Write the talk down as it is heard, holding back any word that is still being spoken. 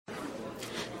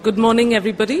Good morning,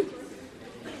 everybody.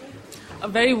 A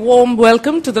very warm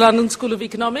welcome to the London School of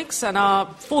Economics and our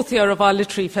fourth year of our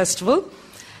literary festival.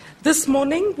 This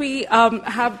morning we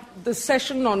have the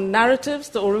session on narratives,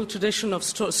 the oral tradition of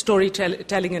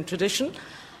storytelling and tradition.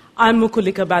 I'm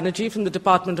Mukulika Banerjee from the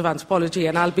Department of Anthropology,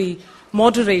 and I'll be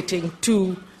moderating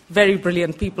two very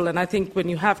brilliant people. And I think when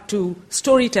you have two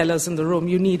storytellers in the room,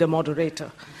 you need a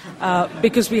moderator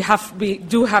because we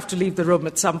do have to leave the room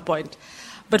at some point.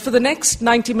 But for the next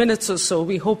 90 minutes or so,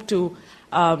 we hope to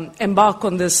embark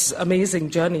on this amazing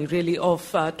journey, really, of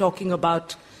talking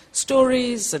about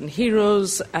stories and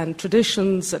heroes and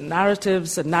traditions and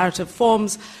narratives and narrative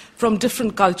forms from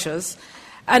different cultures.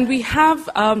 And we have,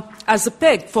 as a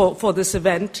peg for this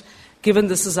event, given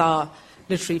this is our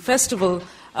literary festival,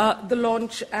 the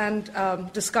launch and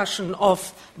discussion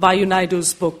of Vayu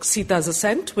Naidu's book, Sita's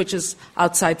Ascent, which is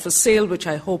outside for sale, which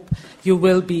I hope you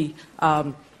will be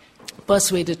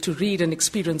persuaded to read and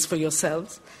experience for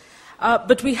yourselves.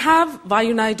 But we have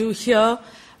Vayu Naidu here.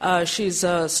 She's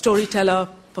a storyteller,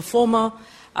 performer,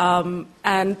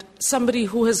 and somebody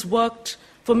who has worked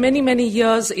for many, many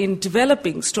years in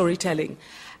developing storytelling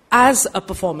as a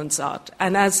performance art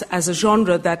and as a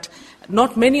genre that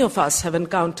not many of us have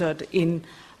encountered in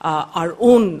our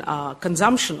own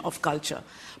consumption of culture,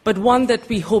 but one that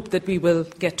we hope that we will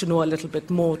get to know a little bit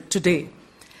more today.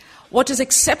 What is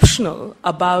exceptional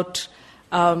about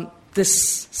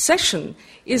this session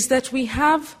is that we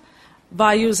have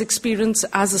Vayu's experience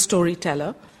as a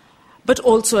storyteller, but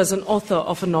also as an author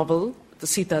of a novel, The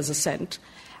Sita's Ascent.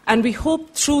 And we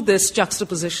hope through this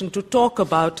juxtaposition to talk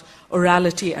about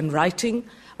orality and writing,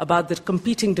 about the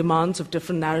competing demands of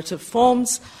different narrative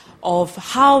forms, of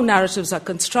how narratives are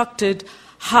constructed,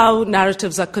 how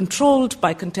narratives are controlled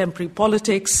by contemporary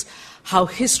politics, how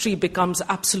history becomes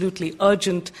absolutely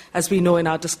urgent, as we know in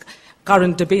our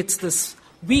current debates this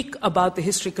week about the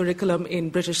history curriculum in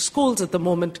British schools at the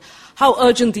moment, how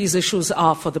urgent these issues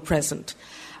are for the present.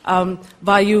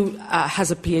 Vayu has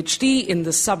a PhD in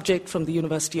this subject from the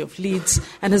University of Leeds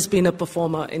and has been a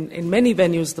performer in many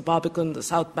venues, the Barbican, the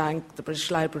South Bank, the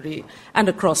British Library, and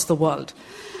across the world.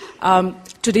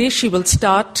 Today she will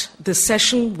start this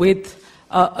session with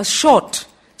a short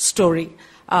story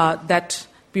that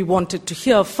we wanted to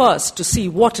hear first to see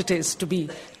what it is to be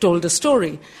told a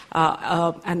story,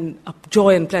 and a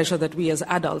joy and pleasure that we as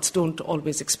adults don't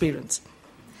always experience.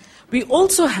 We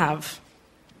also have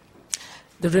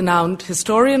the renowned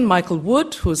historian Michael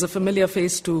Wood, who is a familiar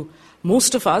face to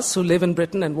most of us who live in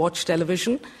Britain and watch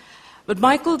television. But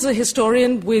Michael's a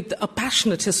historian with a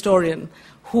passionate historian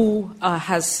who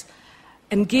has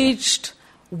engaged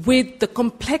with the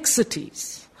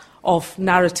complexities of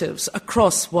narratives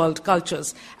across world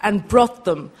cultures and brought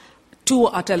them to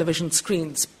our television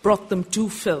screens, brought them to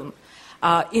film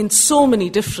in so many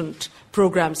different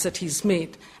programs that he's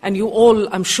made. And you all,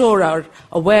 I'm sure, are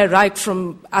aware, right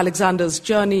from Alexander's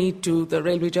journey to the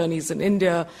railway journeys in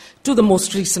India to the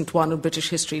most recent one in British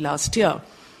history last year.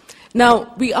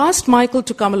 Now, we asked Michael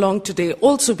to come along today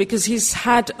also because he's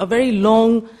had a very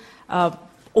long,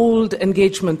 old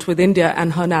engagement with India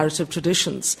and her narrative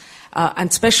traditions, and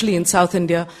especially in South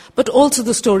India, but also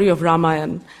the story of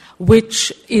Ramayana,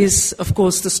 which is, of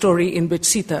course, the story in which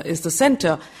Sita is the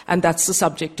center, and that's the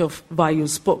subject of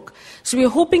Vayu's book. So we're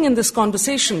hoping in this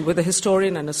conversation with a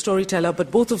historian and a storyteller,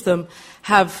 but both of them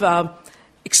have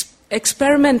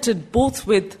experimented both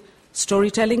with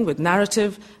storytelling, with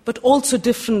narrative, but also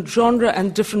different genre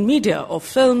and different media of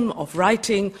film, of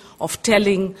writing, of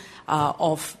telling,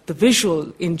 of the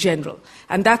visual in general.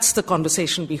 And that's the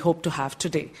conversation we hope to have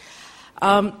today.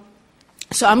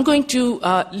 So I'm going to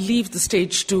leave the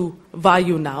stage to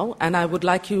Vayu now, and I would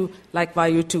like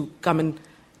Vayu to come and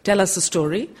tell us a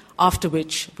story, after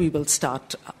which we will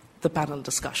start the panel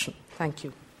discussion. Thank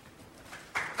you.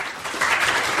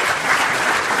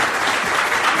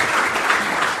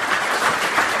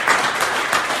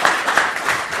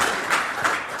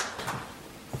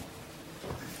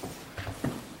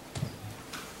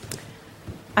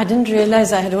 I didn't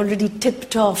realize I had already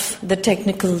tipped off the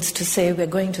technicals to say we're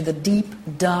going to the deep,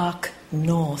 dark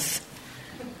north,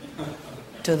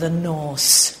 to the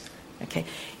Norse. Okay.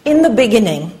 In the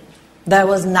beginning, there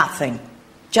was nothing,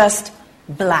 just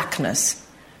blackness.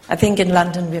 I think in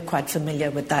London we're quite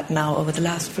familiar with that now over the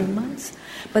last few months.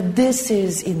 But this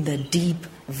is in the deep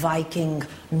Viking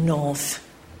north.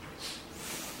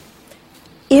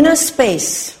 In a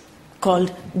space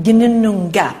called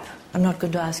Ginnung Gap. I'm not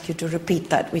going to ask you to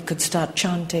repeat that. We could start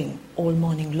chanting all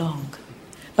morning long.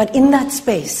 But in that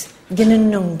space,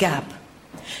 Ginnung Gap,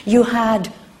 you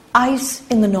had ice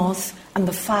in the north and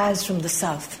the fires from the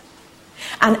south.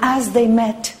 And as they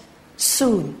met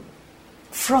soon,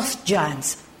 frost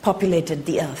giants populated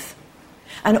the earth.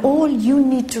 And all you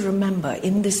need to remember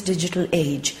in this digital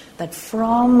age, that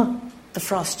from the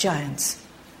frost giants,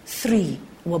 3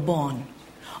 were born.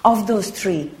 Of those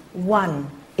 3, 1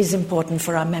 is important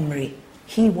for our memory.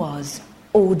 He was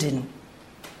Odin,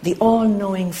 the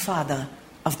all-knowing father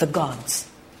of the gods.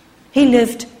 He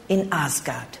lived in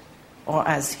Asgard, or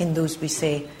as Hindus we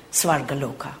say,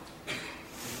 Svargaloka.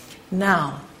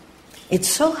 Now, it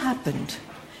so happened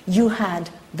you had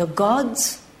the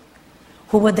gods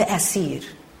who were the Asir,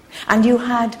 and you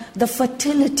had the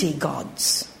fertility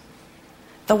gods,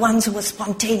 the ones who were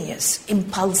spontaneous,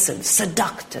 impulsive,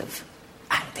 seductive,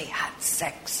 and they had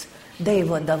sex. They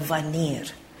were the Vanir.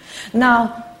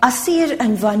 Now, Asir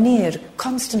and Vanir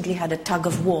constantly had a tug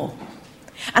of war.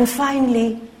 And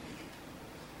finally,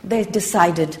 they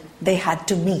decided they had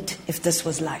to meet if this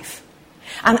was life.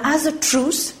 And as a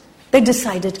truce, they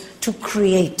decided to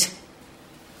create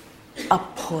a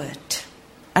poet.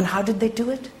 And how did they do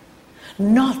it?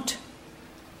 Not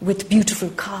with beautiful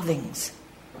carvings,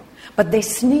 but they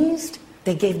sneezed,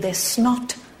 they gave their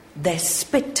snot, their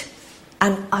spit,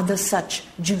 and other such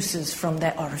juices from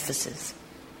their orifices.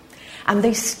 And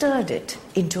they stirred it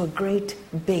into a great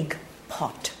big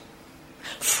pot.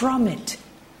 From it,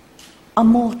 a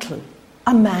mortal,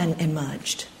 a man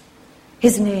emerged.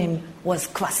 His name was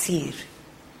Kvasir.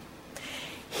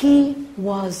 He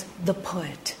was the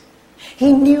poet.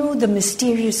 He knew the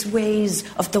mysterious ways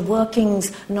of the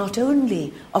workings not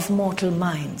only of mortal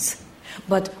minds,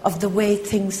 but of the way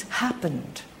things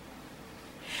happened.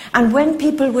 And when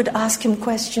people would ask him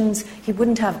questions, he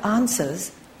wouldn't have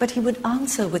answers, but he would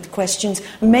answer with questions,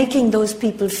 making those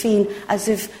people feel as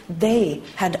if they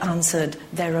had answered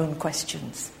their own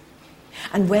questions.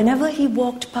 And whenever he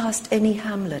walked past any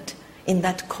hamlet in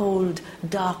that cold,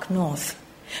 dark north,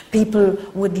 people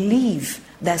would leave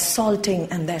their salting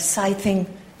and their scything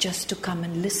just to come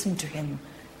and listen to him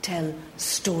tell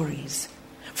stories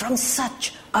from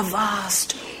such a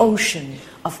vast ocean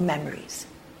of memories.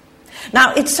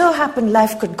 Now, it so happened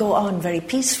life could go on very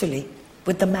peacefully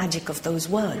with the magic of those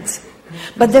words.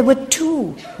 But there were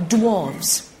 2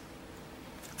 dwarves,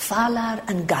 Falar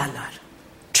and Galar,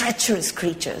 treacherous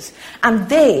creatures, and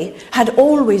they had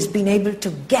always been able to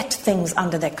get things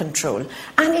under their control.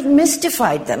 And it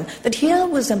mystified them that here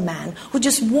was a man who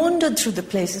just wandered through the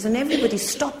places and everybody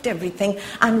stopped everything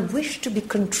and wished to be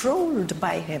controlled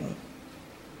by him.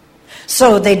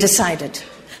 So they decided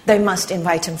they must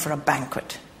invite him for a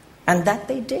banquet. And that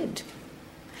they did,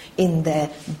 in their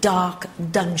dark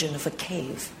dungeon of a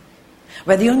cave,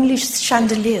 where the only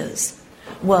chandeliers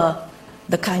were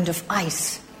the kind of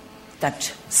ice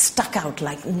that stuck out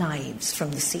like knives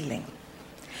from the ceiling.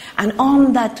 And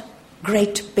on that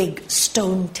great big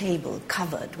stone table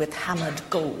covered with hammered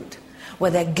gold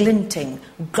were their glinting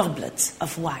goblets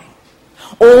of wine.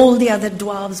 All the other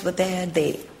dwarves were there.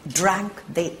 They drank,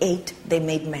 they ate, they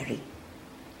made merry.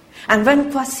 And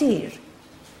when Kvasir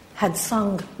had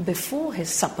sung before his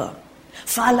supper,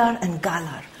 Falar and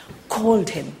Galar called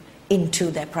him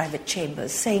into their private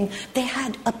chambers, saying they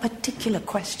had a particular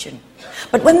question.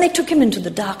 But when they took him into the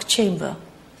dark chamber,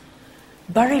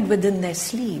 buried within their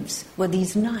sleeves were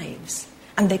these knives,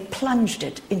 and they plunged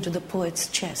it into the poet's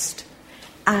chest,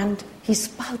 and he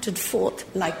spouted forth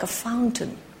like a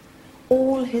fountain,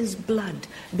 all his blood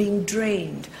being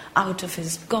drained out of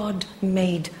his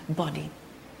God-made body.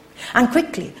 And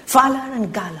quickly, Falar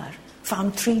and Galar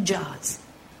found 3 jars.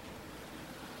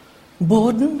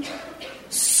 Boden,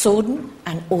 Soden,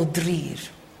 and Odrir.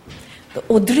 The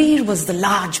Odrir was the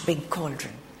large big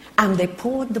cauldron, and they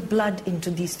poured the blood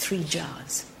into these 3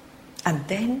 jars. And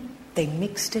then they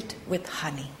mixed it with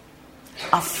honey,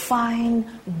 a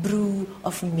fine brew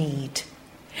of mead.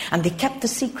 And they kept the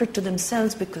secret to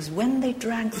themselves because when they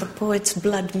drank the poet's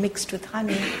blood mixed with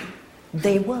honey,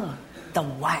 they were the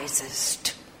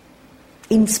wisest.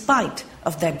 In spite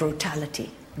of their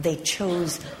brutality, they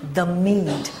chose the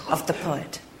mead of the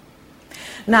poet.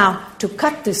 Now, to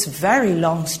cut this very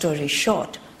long story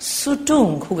short,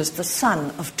 Sutung, who was the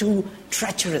son of 2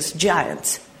 treacherous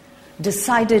giants,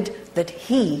 decided that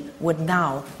he would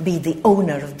now be the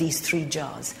owner of these 3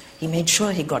 jars. He made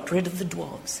sure he got rid of the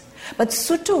dwarves. But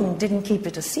Sutung didn't keep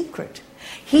it a secret.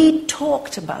 He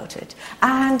talked about it,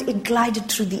 and it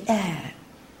glided through the air.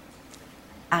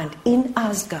 And in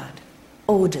Asgard,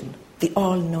 Odin, the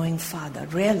all-knowing father,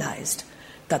 realized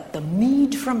that the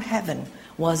mead from heaven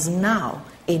was now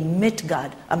in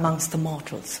Midgard amongst the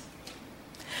mortals.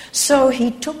 So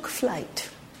he took flight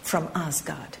from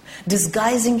Asgard,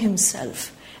 disguising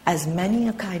himself as many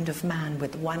a kind of man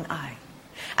with one eye.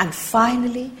 And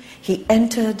finally, he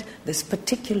entered this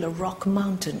particular rock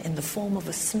mountain in the form of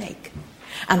a snake.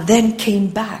 and then came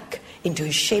back into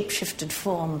his shape-shifted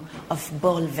form of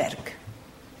Bolverk.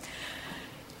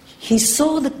 He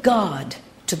saw the guard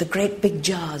to the great big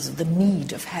jars of the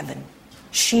mead of heaven.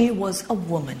 She was a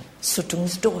woman,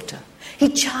 Sutung's daughter. He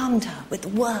charmed her with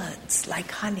words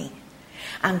like honey,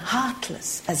 and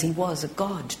heartless as he was a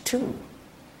god too.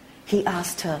 He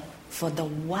asked her for the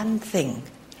one thing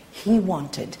he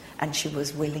wanted and she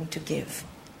was willing to give.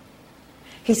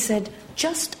 He said,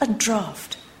 just a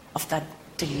draught of that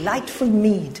delightful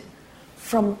mead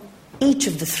from each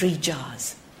of the 3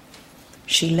 jars.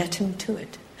 She let him to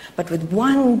it, but with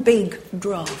one big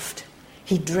draught,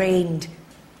 he drained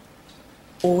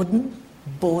Odin,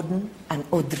 Bodn, and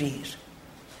Odrir.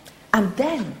 And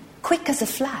then, quick as a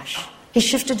flash, he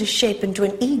shifted his shape into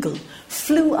an eagle,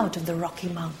 flew out of the rocky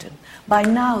mountain. By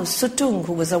now, Sutung,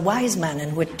 who was a wise man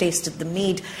and who had tasted the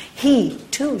mead, he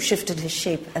too shifted his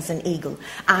shape as an eagle,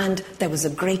 and there was a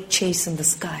great chase in the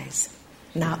skies.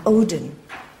 Now Odin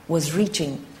was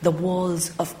reaching the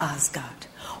walls of Asgard.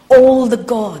 All the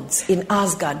gods in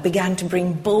Asgard began to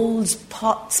bring bowls,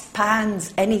 pots,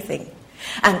 pans, anything.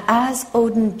 And as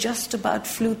Odin just about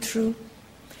flew through,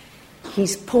 he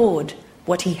poured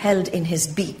what he held in his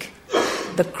beak,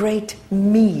 the great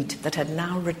mead that had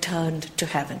now returned to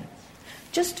heaven.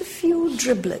 Just a few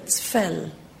driblets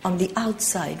fell on the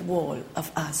outside wall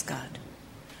of Asgard.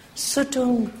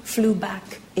 Sutung flew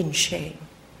back in shame.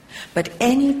 But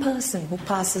any person who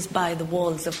passes by the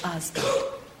walls of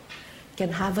Asgard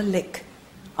can have a lick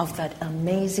of that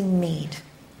amazing mead,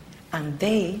 and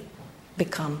they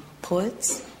become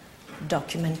poets,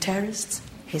 documentarists,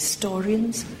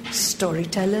 historians,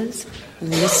 storytellers,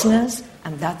 listeners,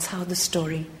 and that's how the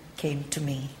story came to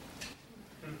me.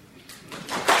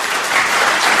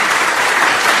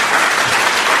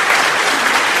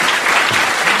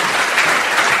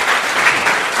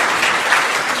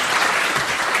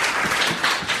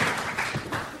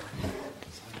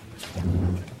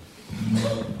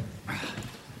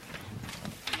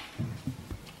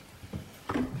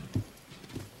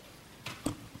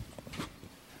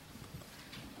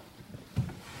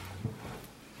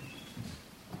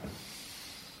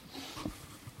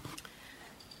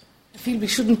 I feel we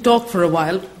shouldn't talk for a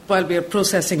while we are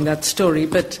processing that story,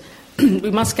 but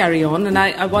we must carry on. And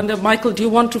I wonder, Michael, do you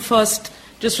want to first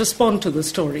just respond to the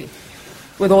story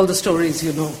with all the stories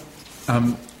you know?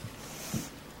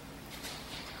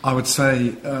 I would say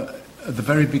at the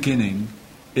very beginning,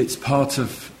 it's part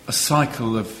of a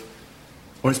cycle of,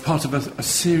 or it's part of a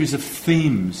series of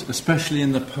themes, especially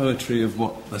in the poetry of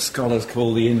what the scholars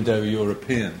call the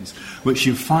Indo-Europeans, which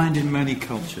you find in many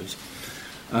cultures.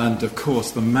 And, of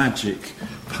course, the magic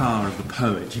power of the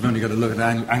poet. You've only got to look at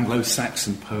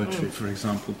Anglo-Saxon poetry, for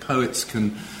example. Poets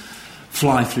can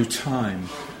fly through time.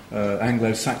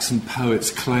 Anglo-Saxon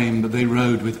poets claim that they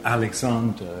rode with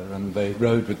Alexander and they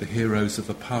rode with the heroes of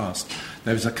the past.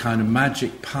 There's a kind of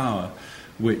magic power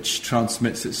which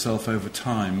transmits itself over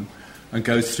time and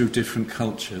goes through different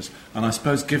cultures. And I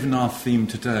suppose, given our theme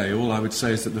today, all I would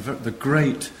say is that the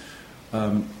great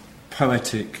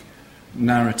poetic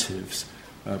narratives,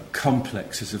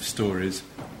 complexes of stories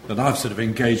that I've sort of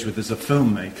engaged with as a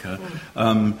filmmaker,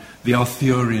 the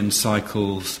Arthurian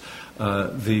cycles,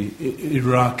 the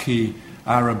Iraqi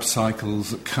Arab cycles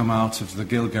that come out of the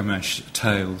Gilgamesh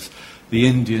tales, the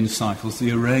Indian cycles, the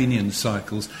Iranian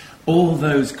cycles, all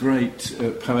those great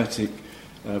poetic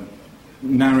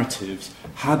narratives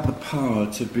had the power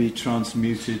to be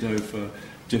transmuted over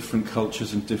different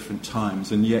cultures and different times,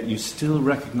 and yet you still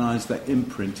recognise their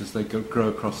imprint as they grow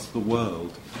across the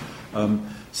world.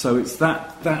 So it's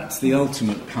that's the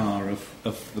ultimate power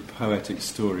of the poetic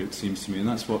story, it seems to me, and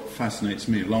that's what fascinates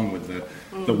me, along with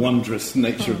the wondrous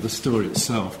nature of the story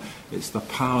itself. It's the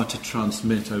power to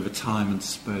transmit over time and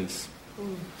space.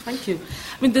 Thank you.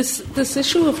 I mean, this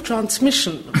issue of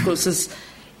transmission, of course,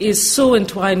 is so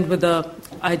entwined with the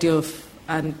idea of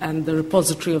and the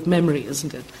repository of memory,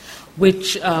 isn't it?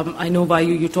 Which I know,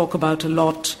 Vayu, you talk about a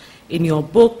lot in your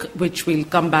book, which we'll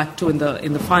come back to in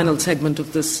the final segment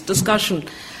of this discussion.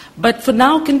 But for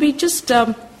now, can we just,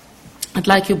 I'd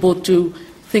like you both to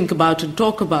think about and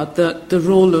talk about the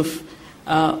role of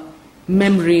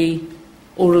memory,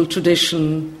 oral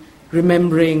tradition,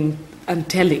 remembering and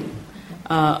telling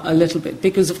a little bit.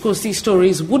 Because, of course, these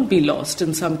stories would be lost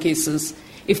in some cases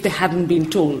if they hadn't been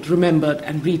told, remembered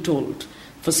and retold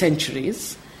for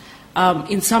centuries.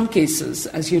 In some cases,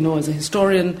 as you know, as a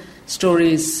historian,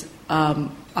 stories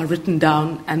are written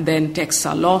down and then texts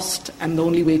are lost, and the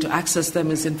only way to access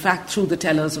them is, in fact, through the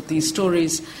tellers of these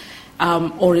stories,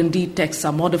 or indeed texts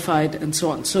are modified and so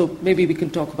on. So maybe we can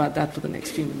talk about that for the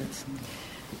next few minutes.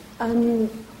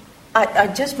 I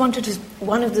just wanted to,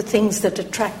 one of the things that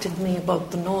attracted me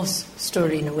about the Norse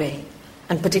story in a way,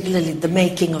 and particularly the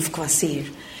making of Kvasir,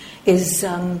 is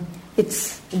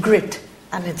its grit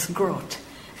and its growth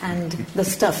and the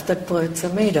stuff that poets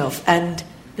are made of, and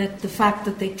that the fact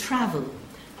that they travel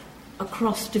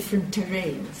across different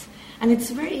terrains. And it's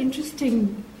a very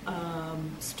interesting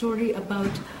story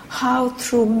about how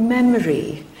through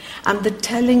memory and the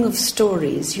telling of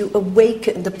stories you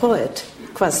awaken, the poet,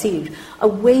 Kvasir,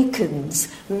 awakens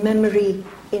memory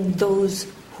in those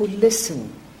who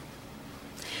listen.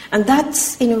 And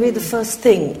that's, in a way, the first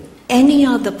thing. Any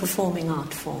other performing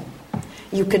art form,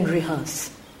 you can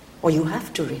rehearse, or you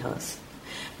have to rehearse.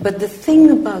 But the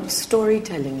thing about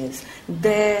storytelling is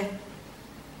there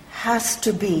has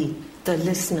to be the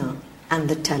listener and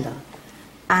the teller.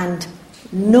 And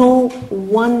no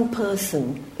one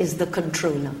person is the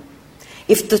controller.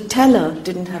 If the teller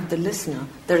didn't have the listener,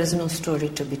 there is no story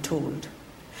to be told.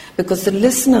 Because the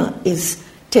listener is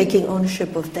taking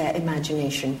ownership of their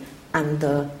imagination and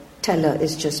the teller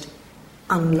is just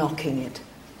unlocking it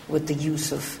with the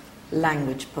use of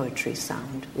language, poetry,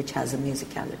 sound, which has a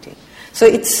musicality. So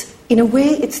it's, in a way,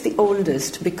 it's the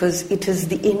oldest because it is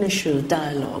the initial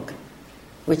dialogue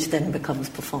which then becomes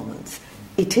performance.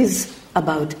 It is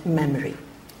about memory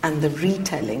and the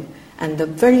retelling, and the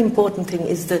very important thing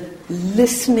is the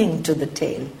listening to the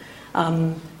tale.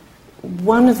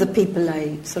 One of the people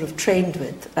I sort of trained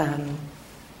with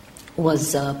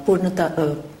was Samrat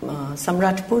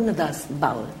Purnadas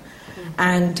Baul,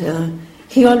 and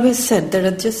he always said there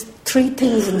are just three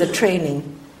things in the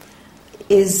training.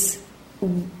 Is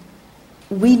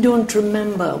we don't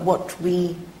remember what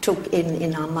we took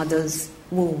in our mother's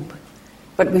womb,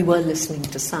 but we were listening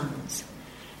to sounds.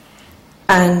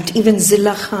 And even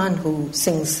Zilla Khan, who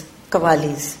sings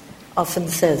Qawwalis, often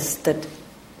says that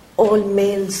all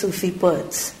male Sufi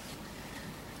poets,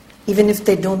 even if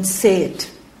they don't say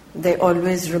it, they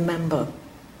always remember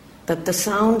that the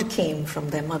sound came from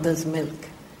their mother's milk.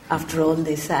 After all,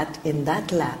 they sat in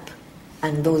that lap,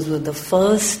 and those were the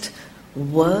first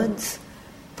words,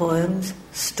 poems,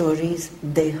 stories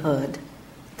they heard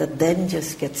that then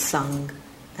just get sung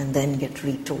and then get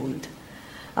retold.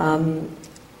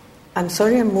 I'm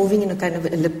sorry I'm moving in a kind of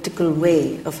elliptical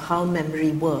way of how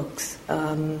memory works.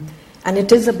 And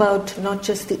it is about not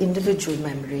just the individual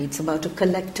memory, it's about a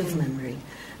collective memory.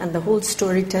 And the whole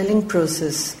storytelling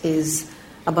process is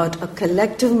about a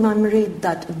collective memory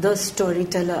that the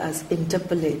storyteller as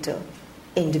interpolator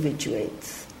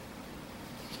individuates.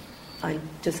 I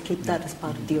just keep that as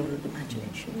part of the oral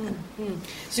imagination. Mm-hmm.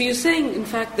 So you're saying, in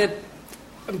fact, that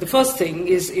the first thing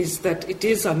is that it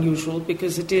is unusual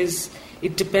because it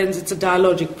depends, it's a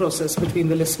dialogic process between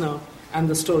the listener and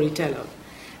the storyteller.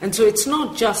 And so it's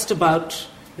not just about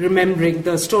remembering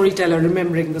the storyteller,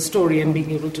 remembering the story and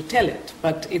being able to tell it,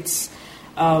 but it's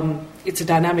a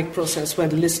dynamic process where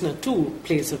the listener too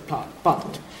plays a part.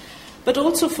 But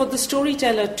also for the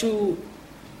storyteller to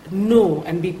know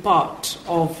and be part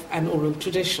of an oral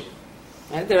tradition.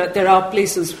 Right? There are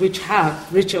places which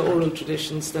have richer oral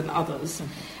traditions than others.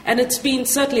 And it's been,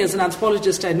 certainly as an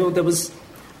anthropologist, I know there was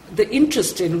the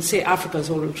interest in, say, Africa's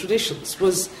oral traditions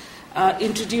was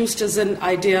introduced as an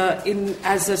idea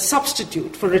as a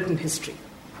substitute for written history.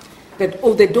 That,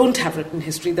 they don't have written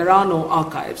history, there are no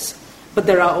archives, but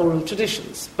there are oral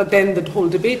traditions. But then the whole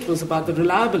debate was about the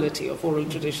reliability of oral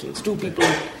traditions. Do people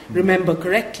remember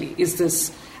correctly? Is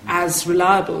this as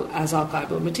reliable as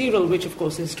archival material, which of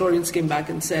course historians came back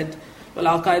and said, well,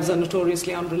 archives are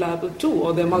notoriously unreliable too,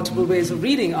 or there are multiple ways of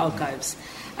reading archives,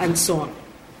 and so on.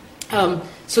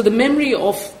 So the memory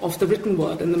of the written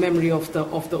word and the memory of the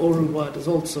oral word is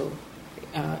also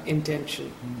in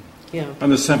tension. Yeah.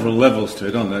 And there's several levels to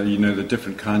it, aren't there? You know, the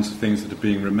different kinds of things that are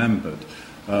being remembered.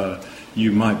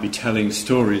 You might be telling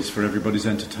stories for everybody's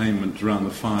entertainment around the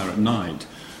fire at night.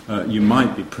 You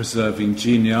might be preserving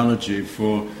genealogy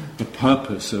for the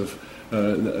purpose of,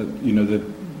 the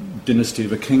dynasty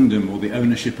of a kingdom or the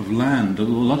ownership of land. A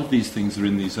lot of these things are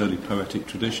in these early poetic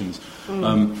traditions.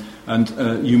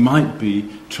 And you might be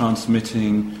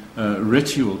transmitting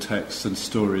ritual texts and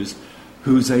stories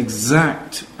whose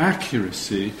exact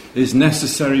accuracy is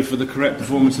necessary for the correct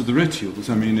performance of the rituals.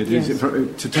 I mean,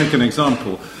 to take an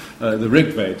example, the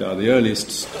Rig Veda, the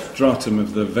earliest stratum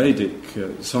of the Vedic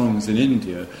songs in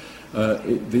India,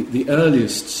 the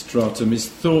earliest stratum is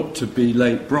thought to be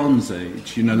late Bronze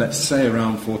Age, let's say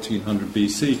around 1400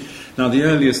 BC. Now, the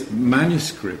earliest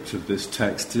manuscript of this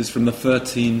text is from the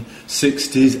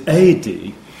 1360s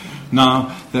AD.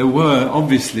 Now, there were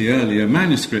obviously earlier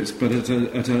manuscripts, but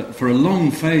for a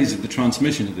long phase of the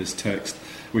transmission of this text,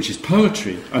 which is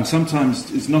poetry, and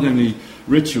sometimes it's not only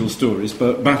ritual stories,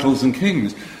 but battles and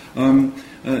kings.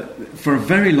 For a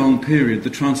very long period, the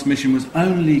transmission was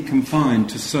only confined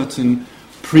to certain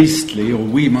priestly, or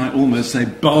we might almost say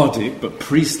bardic, but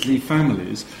priestly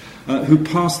families who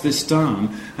passed this down.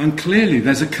 And clearly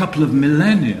there's a couple of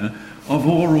millennia of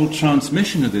oral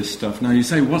transmission of this stuff. Now you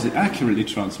say, was it accurately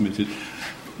transmitted?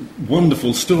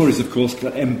 Wonderful stories, of course,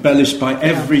 embellished by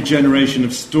every generation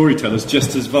of storytellers,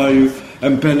 just as Vayu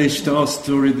embellished our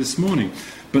story this morning.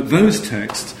 But those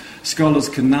texts, scholars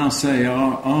can now say,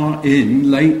 are in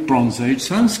late Bronze Age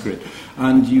Sanskrit.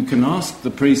 And you can ask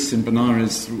the priests in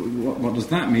Benares, what does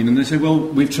that mean? And they say, well,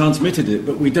 we've transmitted it,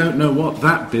 but we don't know what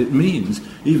that bit means,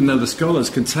 even though the scholars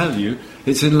can tell you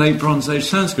it's in late Bronze Age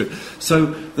Sanskrit.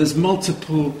 So there's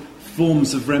multiple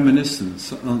forms of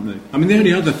reminiscence, aren't there? I mean, the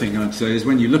only other thing I'd say is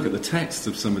when you look at the texts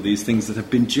of some of these things that have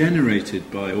been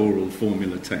generated by oral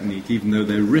formula technique, even though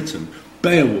they're written.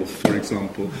 Beowulf, for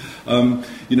example.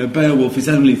 Beowulf is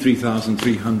only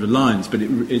 3,300 lines, but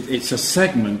it's a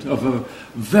segment of a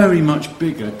very much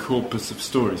bigger corpus of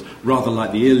stories. Rather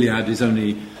like the Iliad is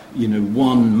only,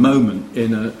 one moment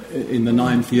in the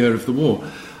 9th year of the war.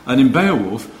 And in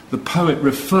Beowulf, the poet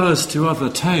refers to other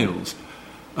tales.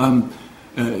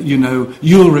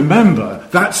 You'll remember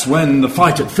that's when the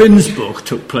fight at Finnsburg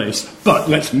took place. But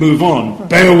let's move on.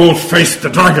 Beowulf faced the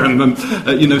dragon, and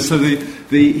so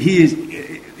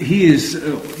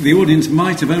the audience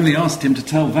might have only asked him to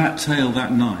tell that tale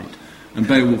that night, and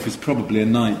Beowulf is probably a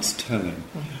knight's telling.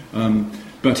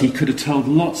 But he could have told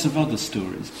lots of other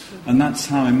stories, and that's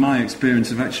how, in my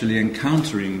experience of actually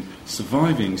encountering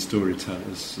surviving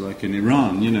storytellers, like in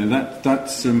Iran,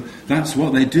 that's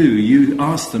what they do. You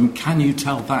ask them, "Can you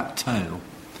tell that tale?"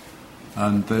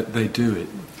 And they do it.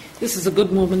 This is a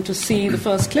good moment to see the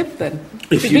first clip, then.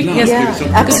 If you like. Yeah,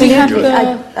 absolutely.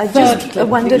 I just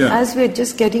wondered, as we're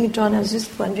just getting it on, I was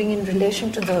just wondering in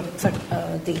relation to the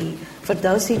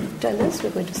Fardausi tellers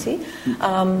we're going to see,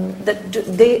 that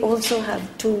they also have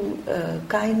two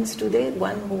kinds, do they?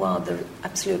 One who are the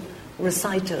absolute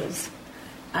reciters,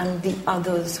 and the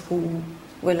others who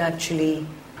will actually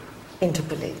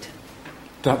interpolate.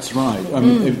 That's right.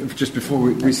 Just before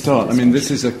we start, this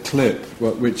is a clip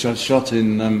which I shot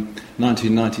in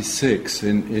 1996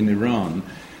 in Iran.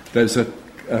 There's a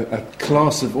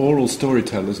class of oral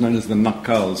storytellers known as the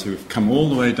Nakals who have come all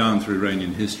the way down through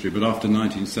Iranian history, but after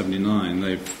 1979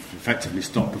 they've effectively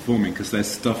stopped performing because their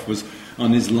stuff was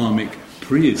un-Islamic,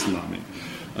 pre-Islamic.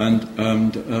 And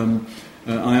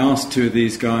I asked two of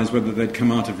these guys whether they'd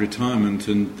come out of retirement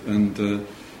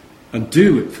and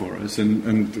do it for us, and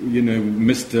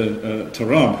Mr.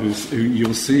 Tarab, who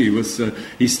you'll see,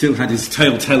 he still had his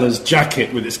tale-teller's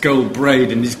jacket with its gold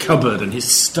braid in his cupboard and his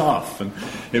staff, and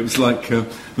it was like the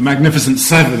Magnificent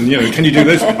Seven. Can you do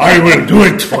this? I will do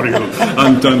it for you.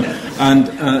 And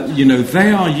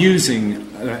they are using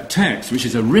text, which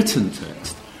is a written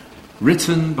text,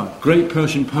 written by a great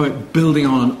Persian poet, building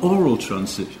on an oral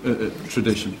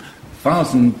tradition,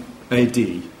 1000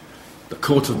 A.D. The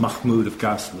court of Mahmud of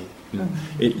Ghazni.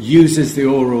 It uses the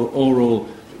oral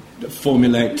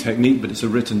formulaic technique, but it's a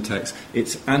written text.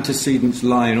 Its antecedents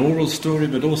lie in oral story,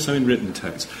 but also in written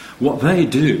text. What they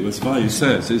do, as Vayu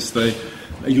says, is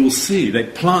you'll see, they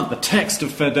plant the text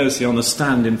of Ferdowsi on the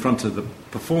stand in front of the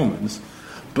performance,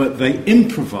 but they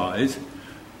improvise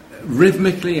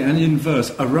rhythmically and in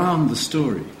verse around the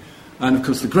story. And, of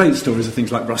course, the great stories are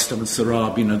things like Rustam and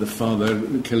Sarab, the father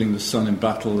killing the son in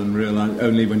battle and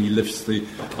only when he lifts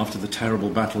after the terrible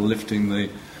battle, lifting the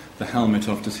helmet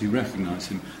off does he recognise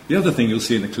him. The other thing you'll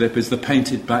see in the clip is the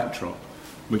painted backdrop,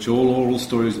 which all oral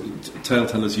stories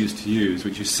tale-tellers used to use,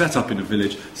 which is set up in a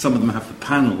village. Some of them have the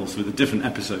panels with the different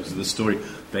episodes of the story.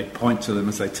 They point to them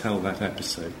as they tell that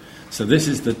episode. So this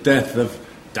is the death of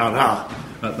Dara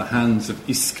at the hands of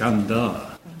Iskandar.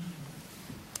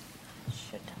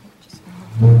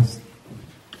 I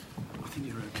think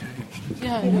you're okay.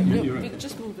 Yeah, you're okay.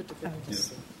 Just move it a bit. Yeah.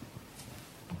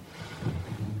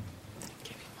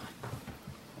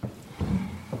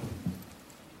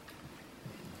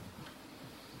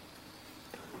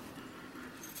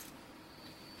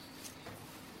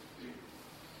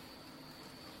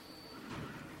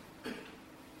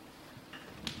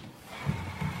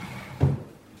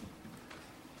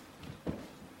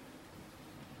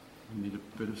 We need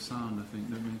a bit of sound, I think,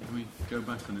 don't we? Can we go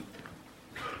back on it?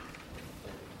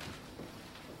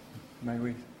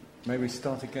 May we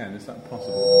start again? Is that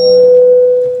possible?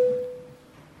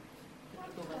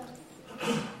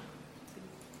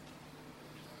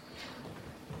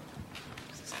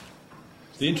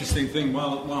 The interesting thing,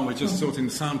 while we're just sorting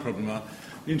the sound problem out,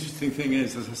 The interesting thing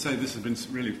is, as I say, this has been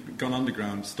really gone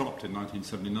underground, stopped in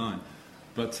 1979.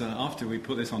 But after we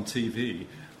put this on TV,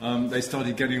 they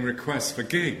started getting requests for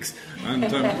gigs. And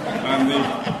now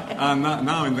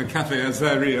in the Café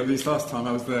Azeri, at least last time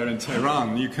I was there in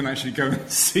Tehran, you can actually go and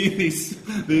see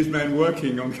these men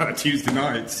working on kind of Tuesday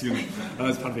nights. You know,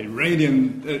 as part of the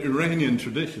Iranian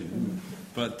tradition.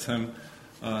 But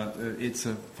it's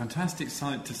a fantastic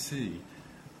sight to see,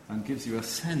 and gives you a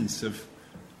sense of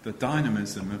the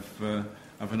dynamism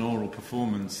of an oral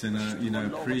performance in a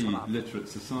pre-literate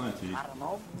society.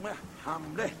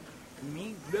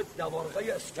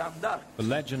 The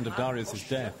legend of Darius's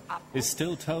death is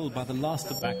still told by the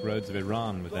last of back roads of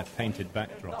Iran with their painted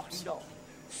backdrops.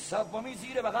 Sorry.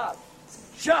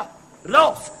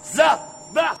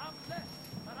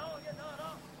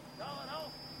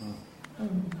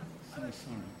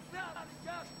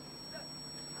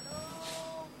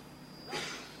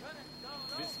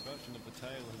 This version of the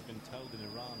tale has been told in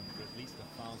Iran for at least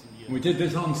 1,000 years. We did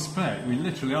this on spec. We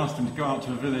literally asked them to go out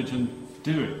to a village and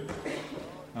do it.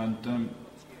 And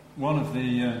one of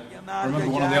the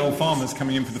old farmers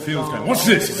coming in for the fields going, "What's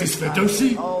this? Is this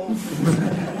Ferdowsi?"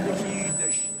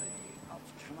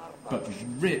 But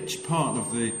rich part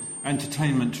of the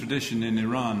entertainment tradition in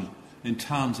Iran, in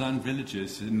towns and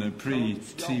villages, in the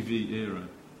pre-TV era.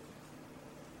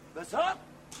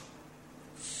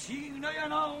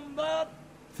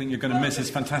 I think you're going to miss his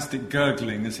fantastic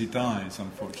gurgling as he dies,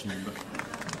 unfortunately.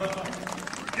 But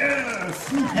yes!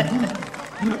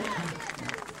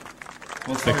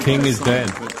 The king is dead.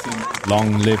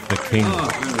 Long live the king.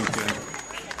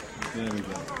 There we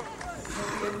go.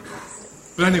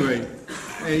 But anyway,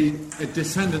 a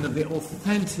descendant of the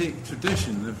authentic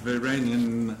tradition of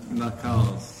Iranian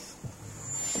nakals.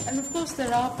 And of course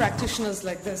there are practitioners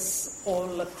like this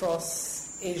all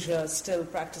across Asia still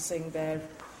practicing there.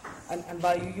 And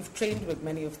Vayu, you've trained with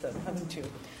many of them, haven't you?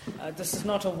 This is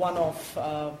not a one-off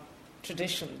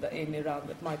tradition in Iran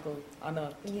that Michael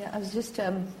unearthed. Yeah,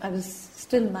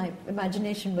 my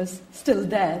imagination was still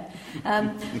there.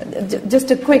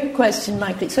 Just a quick question,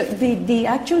 Michael. So the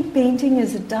actual painting,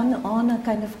 is it done on a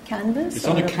kind of canvas? It's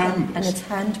on a canvas. And it's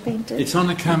hand-painted? It's on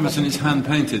a canvas and it's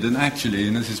hand-painted. And actually,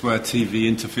 and this is where TV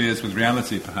interferes with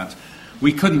reality perhaps,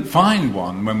 we couldn't find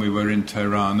one when we were in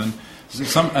Tehran. And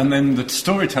then the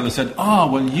storyteller said,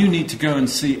 well, you need to go and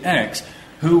see X,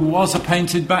 who was a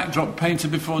painted backdrop painter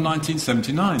before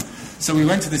 1979. So we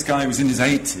went to this guy who was in his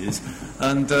 80s,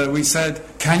 and we said,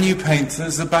 "Can you paint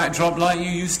us a backdrop like you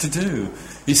used to do?"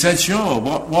 He said, "Sure,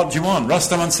 what do you want?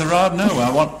 Rustam and Sarab? No,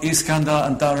 I want Iskandar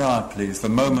and Dara, please. The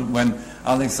moment when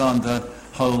Alexander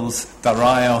holds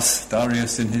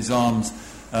Darius in his arms,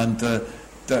 and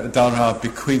Dara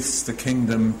bequeaths the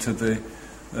kingdom to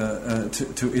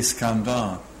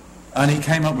Iskandar." And he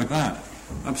came up with that.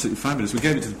 Absolutely fabulous. We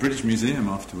gave it to the British Museum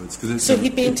afterwards. So he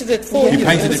painted it for you? He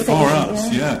painted it for us,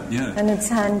 yeah. And it's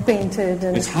hand-painted.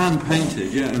 It's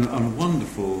hand-painted, yeah, and a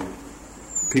wonderful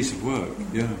piece of work,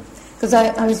 yeah. Because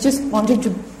I was just wanting to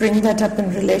bring that up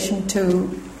in relation to,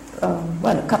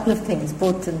 a couple of things,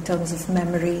 both in terms of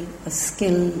memory, a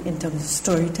skill in terms of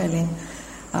storytelling,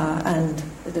 and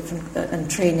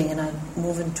training, and I'll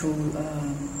move into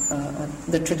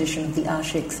the tradition of the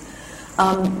ashiks.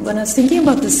 When I was thinking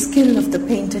about the skill of the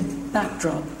painted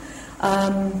backdrop,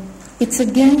 it's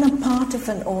again a part of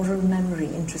an oral memory,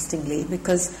 interestingly,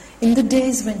 because in the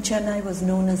days when Chennai was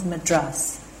known as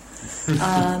Madras,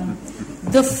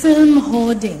 the film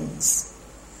hoardings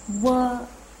were,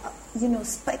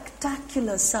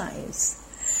 spectacular size,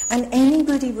 and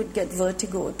anybody would get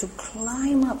vertigo to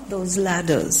climb up those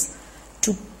ladders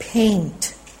to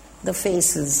paint the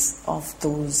faces of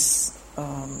those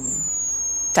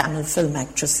Tamil film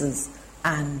actresses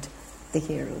and the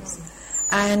heroes.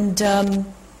 And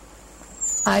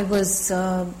I was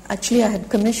I had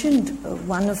commissioned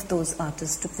one of those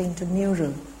artists to paint a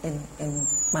mural in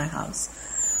my house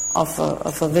of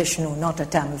a Vishnu, not a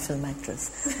Tamil film actress.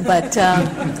 But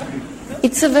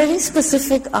it's a very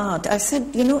specific art. I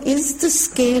said, is the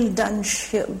scale done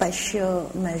by sheer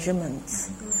measurements?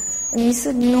 And he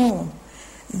said, no.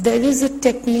 There is a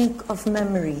technique of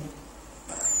memory.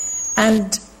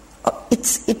 And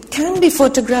it can be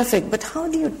photographic, but how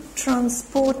do you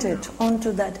transport it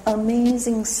onto that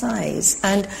amazing size?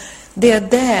 And they are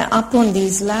there up on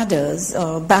these ladders,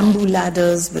 bamboo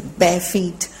ladders with bare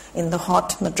feet in the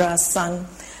hot Madras sun.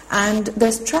 And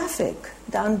there's traffic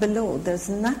down below. There's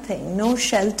nothing, no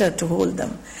shelter to hold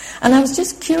them. And I was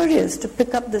just curious to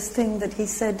pick up this thing that he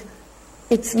said,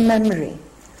 it's memory.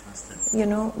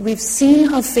 We've seen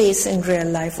her face in real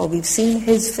life, or we've seen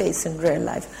his face in real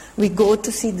life. We go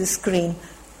to see the screen,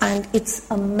 and it's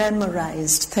a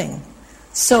memorized thing.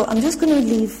 So I'm just going to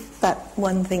leave that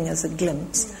one thing as a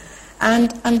glimpse.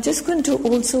 And I'm just going to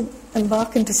also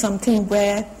embark into something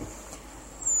where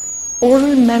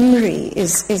oral memory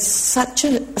is such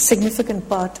a significant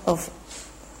part of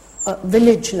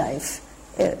village life,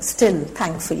 still,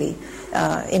 thankfully,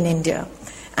 in India.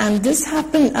 And this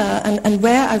happened, and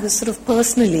where I was sort of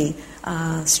personally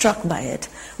struck by it,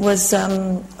 was a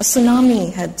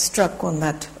tsunami had struck on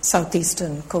that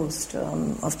southeastern coast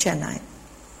of Chennai.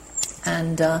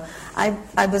 And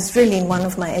I was really in one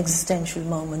of my existential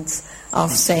moments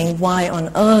of saying, why on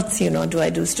earth, do I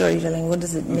do storytelling? What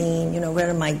does it mean? Where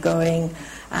am I going?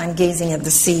 And gazing at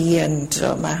the sea, and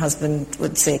my husband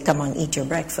would say, come on, eat your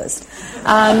breakfast.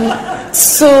 But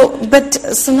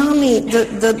tsunami,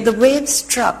 the wave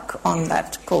struck on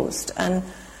that coast, and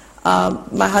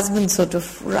my husband sort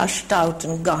of rushed out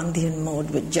in Gandhian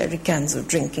mode with jerry cans of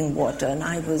drinking water, and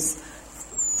I was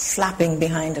flapping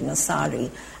behind in a sari.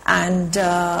 And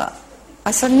I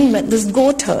suddenly met this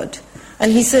goat herd,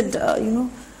 and he said,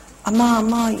 Amma,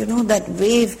 that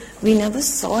wave, we never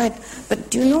saw it,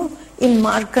 but in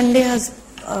Markandeya's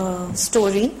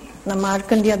story, now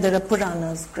Markandeya, there are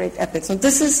Puranas, great epics. And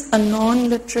this is a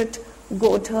non-literate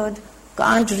goat herd,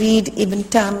 can't read even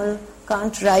Tamil,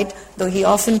 can't write, though he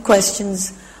often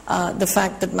questions the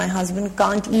fact that my husband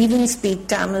can't even speak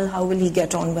Tamil. How will he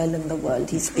get on well in the world?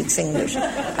 He speaks English.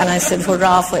 And I said,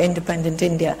 hurrah for independent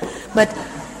India.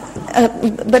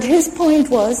 But his point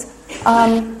was,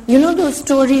 those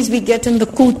stories we get in the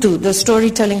Kutu, the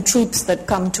storytelling troops that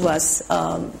come to us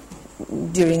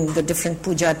during the different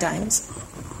puja times,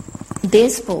 they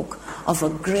spoke of a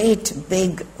great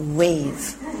big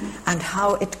wave and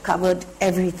how it covered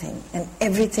everything, and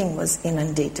everything was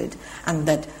inundated, and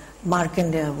that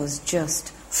Markandeya was just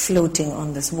floating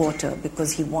on this water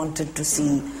because he wanted to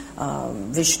see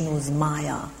Vishnu's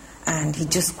Maya, and he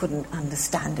just couldn't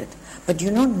understand it. But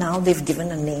now they've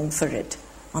given a name for it.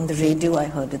 On the radio I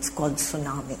heard it's called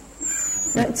tsunami.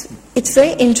 Now, it's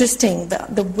very interesting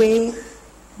the way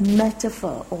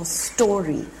metaphor or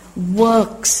story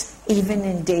works even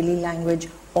in daily language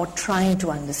or trying to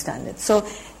understand it. So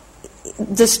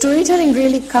the storytelling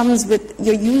really comes with,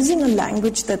 you're using a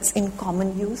language that's in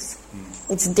common use,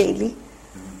 it's daily,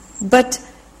 but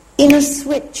in a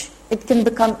switch, it can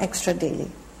become extra daily.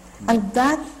 And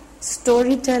that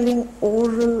storytelling,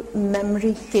 oral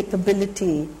memory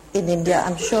capability in India,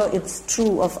 I'm sure it's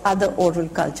true of other oral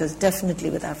cultures, definitely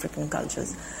with African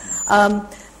cultures.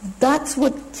 That's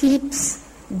what keeps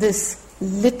this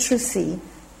literacy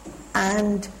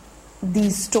and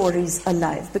these stories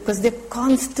alive, because they're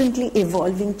constantly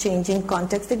evolving, changing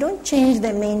context. They don't change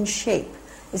their main shape.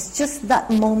 It's just that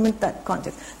moment, that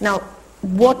context. Now,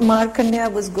 what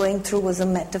Markandeya was going through was a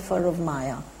metaphor of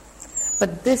Maya.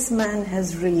 But this man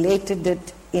has related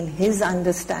it in his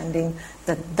understanding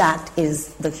that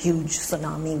is the huge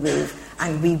tsunami wave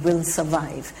and we will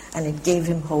survive. And it gave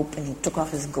him hope, and he took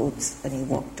off his goats and he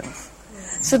walked off.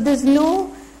 So there's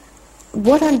no...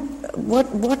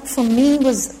 What for me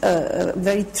was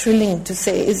very thrilling to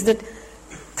say is that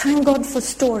thank God for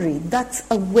story. That's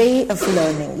a way of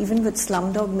learning. Even with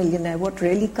Slumdog Millionaire, what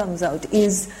really comes out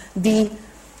is the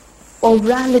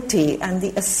orality and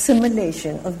the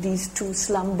assimilation of these two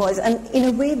slum boys. And in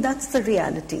a way, that's the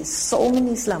reality. So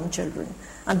many slum children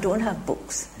and don't have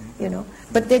books,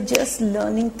 but they're just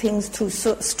learning things through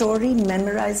story,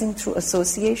 memorizing through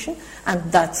association,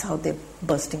 and that's how they're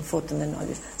bursting forth in the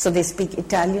knowledge. So they speak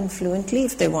Italian fluently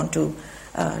if they want to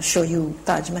show you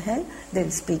Taj Mahal.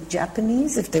 They'll speak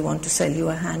Japanese if they want to sell you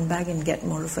a handbag and get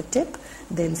more of a tip.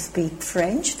 They'll speak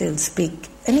French, they'll speak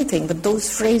anything, but those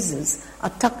phrases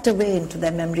are tucked away into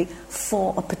their memory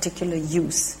for a particular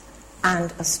use,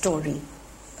 and a story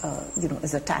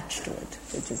is attached to it,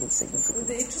 which is its significance.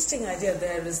 The interesting idea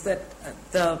there is that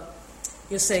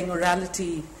you're saying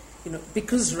orality,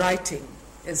 because writing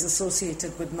is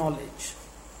associated with knowledge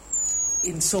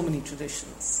in so many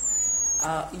traditions,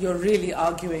 you're really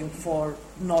arguing for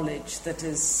knowledge that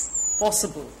is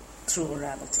possible through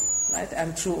orality, right?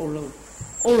 And through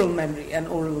oral memory and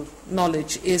oral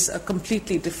knowledge is a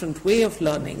completely different way of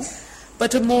learning,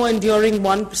 but a more enduring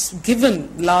one, given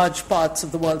large parts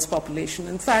of the world's population,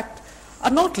 in fact,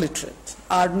 are not literate,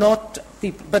 are not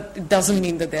people, but it doesn't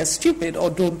mean that they're stupid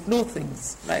or don't know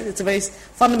things, right? It's a very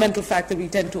fundamental fact that we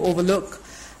tend to overlook.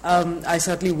 I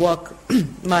certainly work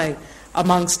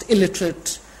amongst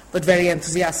illiterate but very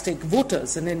enthusiastic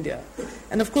voters in India.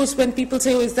 And of course, when people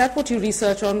say, is that what you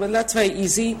research on? Well, that's very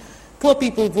easy. Poor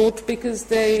people vote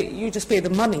because you just pay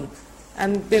them money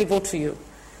and they'll vote for you.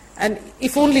 And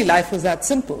if only life was that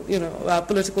simple,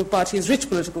 political parties, rich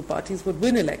political parties would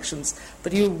win elections.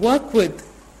 But you work with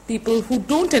people who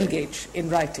don't engage in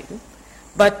writing,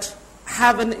 but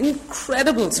have an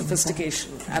incredible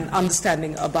sophistication and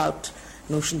understanding about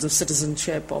notions of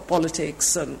citizenship or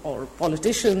politics or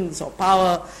politicians or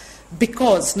power,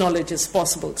 because knowledge is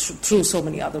possible through so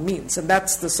many other means. And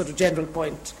that's the sort of general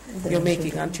point you're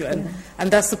making, aren't you?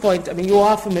 And that's the point. I mean, you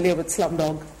are familiar with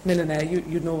Slumdog Millionaire.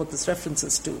 You know what this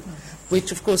references to,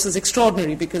 which, of course, is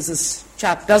extraordinary because this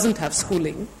chap doesn't have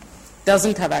schooling,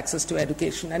 doesn't have access to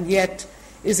education, and yet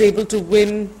is able to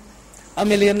win $1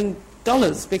 million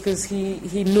because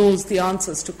he knows the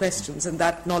answers to questions, and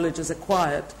that knowledge is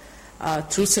acquired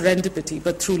through serendipity,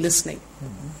 but through listening.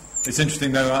 Mm-hmm. It's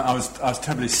interesting, though. I was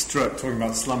terribly struck talking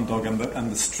about Slumdog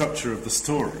and the structure of the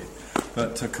story.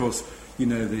 But of course, you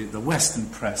know, the Western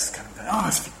press kind of go, "Oh,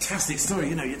 it's a fantastic story.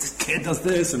 You know, this kid does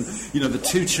this, and you know, the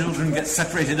two children get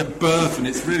separated at birth, and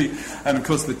it's really." And of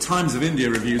course, the Times of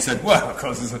India review said, "Well, of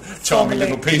course, it's a charming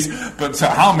little piece, but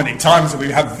how many times have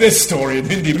we had this story in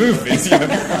Hindi movies? You know,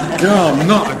 God,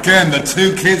 not again. The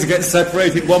two kids get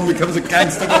separated. One becomes a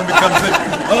gangster, one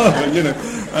becomes you know."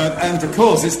 And of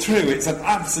course, it's true. It's an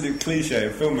absolute cliche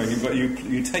of filmmaking. But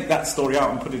you take that story out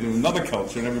and put it in another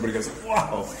culture, and everybody goes,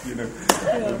 "Wow!" You know.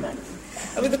 Yeah.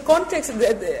 I mean, the context.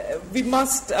 We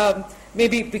must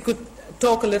maybe we could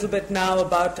talk a little bit now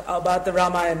about the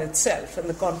Ramayana itself and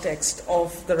the context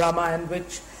of the Ramayana,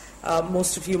 which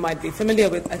most of you might be familiar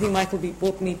with. I think, Michael, we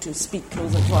both need to speak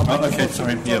closer to our microphone. Okay,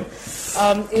 sorry. Yeah.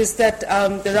 Is that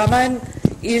the Ramayana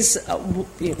is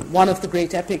one of the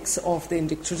great epics of the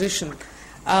Indic tradition.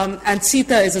 And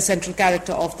Sita is a central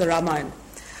character of the Ramayana.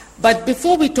 But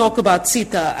before we talk about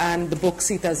Sita and the book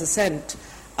Sita's Ascent,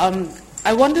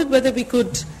 I wondered whether we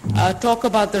could talk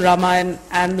about the Ramayana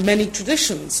and the many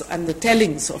traditions and the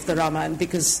tellings of the Ramayana,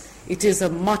 because it is a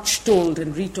much told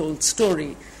and retold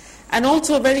story, and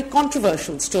also a very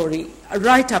controversial story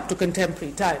right up to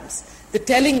contemporary times. The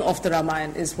telling of the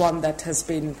Ramayana is one that has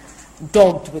been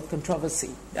dogged with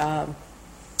controversy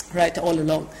right all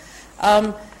along.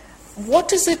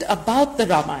 What is it about the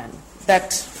Ramayana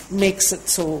that makes it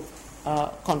so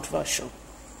controversial?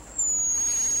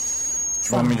 Do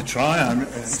you want me to try?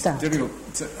 It's difficult.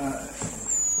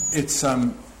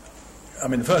 I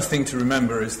mean, the first thing to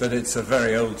remember is that it's a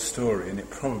very old story, and it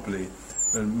probably,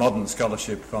 the modern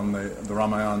scholarship on the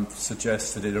Ramayana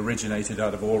suggests that it originated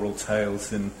out of oral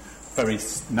tales in a very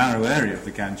narrow area of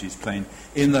the Ganges plain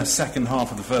in the second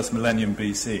half of the first millennium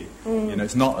BC. You know,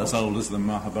 it's not as old as the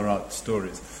Mahabharata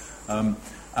stories. And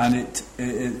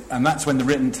that's when the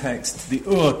written text, the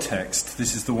Ur text,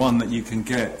 this is the one that you can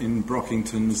get in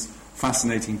Brockington's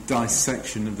fascinating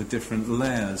dissection of the different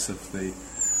layers of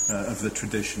the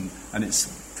tradition, and it's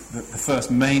the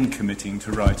first main committing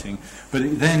to writing. But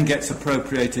it then gets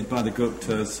appropriated by the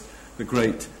Guptas, the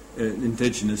great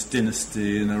indigenous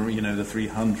dynasty in the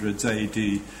 300s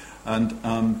AD, and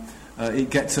it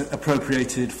gets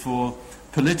appropriated for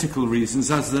political reasons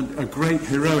as a great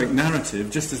heroic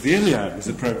narrative, just as the Iliad was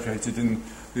appropriated in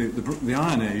the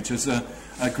Iron Age as a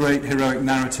great heroic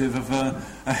narrative of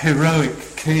a heroic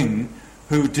king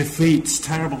who defeats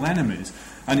terrible enemies.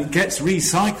 And it gets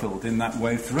recycled in that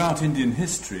way throughout Indian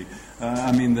history.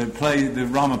 The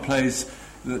Rama plays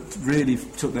that really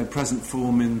took their present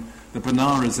form in the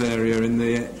Benares area in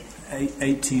the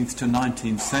 18th to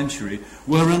 19th century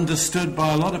were understood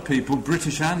by a lot of people,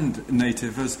 British and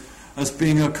native, as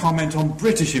being a comment on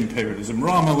British imperialism.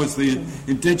 Rama was the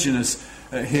indigenous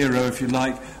hero, if you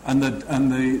like, and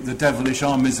the devilish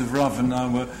armies of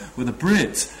Ravana were the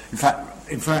Brits.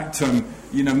 In fact,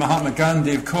 Mahatma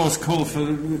Gandhi, of course, called for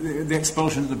the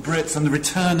expulsion of the Brits and the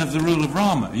return of the rule of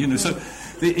Rama. So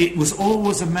it was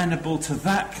always amenable to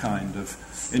that kind of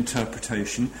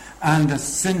interpretation, and has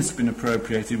since been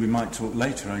appropriated. We might talk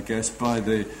later, I guess, by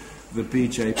the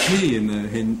BJP in the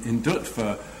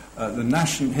Hindutva. The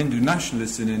Hindu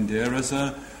nationalists in India as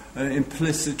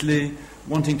implicitly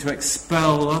wanting to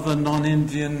expel other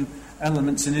non-Indian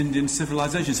elements in Indian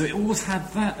civilization. So it always had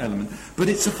that element. But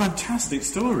it's a fantastic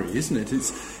story, isn't it?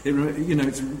 It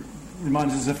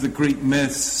reminds us of the Greek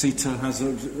myths. Sita has,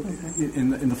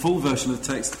 in the full version of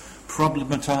the text,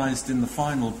 problematized in the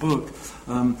final book.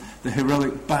 The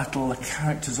heroic battle, the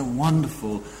characters are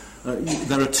wonderful.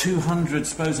 There are 200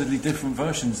 supposedly different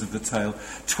versions of the tale,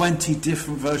 20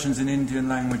 different versions in Indian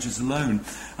languages alone,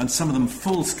 and some of them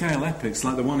full-scale epics,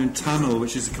 like the one in Tamil,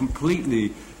 which is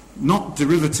completely not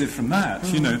derivative from that,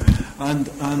 And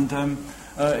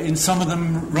in some of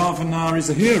them, Ravana is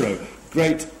a hero.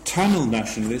 Great Tamil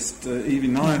nationalist, E.V.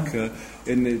 Nayaka,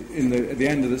 at the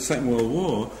end of the Second World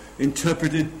War,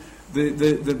 interpreted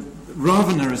the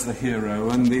Ravana is the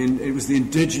hero, and it was the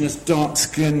indigenous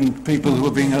dark-skinned people who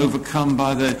were being overcome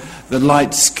by the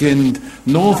light-skinned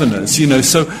northerners.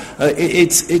 So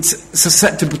it's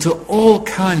susceptible to all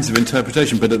kinds of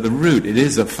interpretation, but at the root, it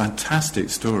is a fantastic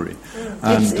story.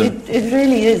 It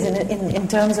really is in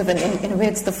terms of in a way,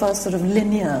 it's the first sort of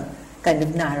linear kind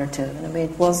of narrative. In a way,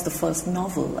 it was the first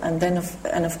novel, and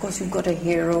of course, you've got a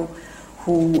hero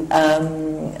who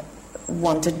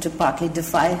wanted to partly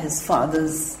defy his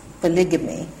father's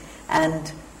polygamy,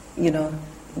 and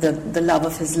the love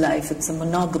of his life. It's a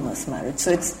monogamous marriage.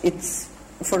 So it's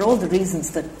for all the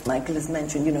reasons that Michael has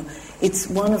mentioned. It's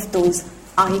one of those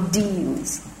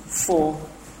ideals for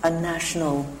a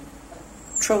national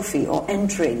trophy or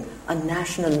entering a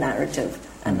national narrative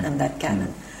and that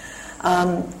canon.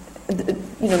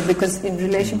 Because in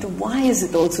relation to why is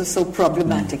it also so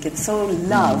problematic? It's so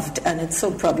loved and it's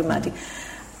so problematic.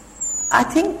 I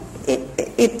think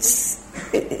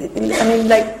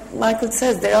like Michael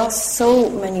says, there are so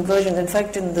many versions. In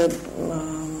fact, in the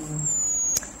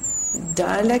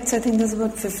dialects, I think there's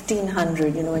about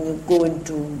 1,500. When you go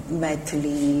into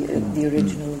Maithili, the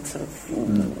original sort of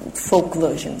folk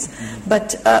versions.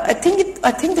 But I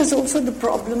think there's also the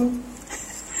problem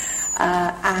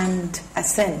and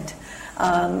Ascent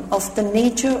of the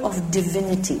nature of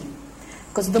divinity,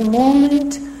 because the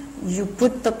moment you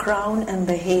put the crown and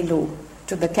the halo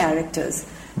to the characters,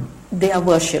 they are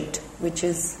worshipped, which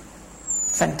is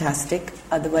fantastic.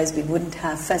 Otherwise, we wouldn't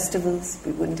have festivals,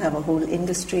 we wouldn't have a whole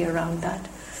industry around that.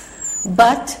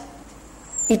 But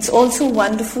it's also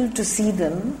wonderful to see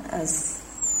them, as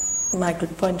Michael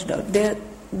pointed out.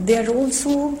 They're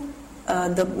also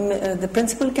the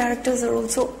principal characters are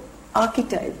also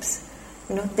archetypes.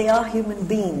 They are human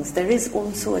beings. There is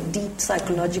also a deep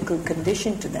psychological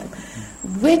condition to them,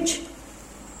 which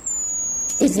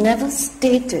is never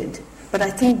stated, but I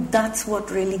think that's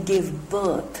what really gave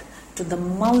birth to the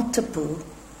multiple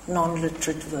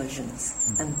non-literate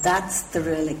versions. And that's the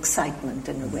real excitement,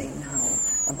 in a way, now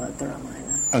about the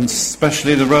Ramayana. And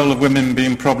especially the role of women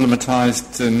being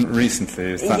problematized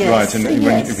recently, is that right? And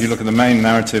if you look at the main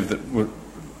narrative,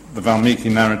 the Valmiki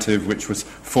narrative, which was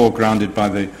foregrounded by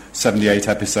the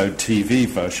 78-episode TV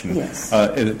version,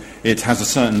 it has a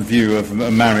certain view of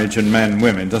marriage and men and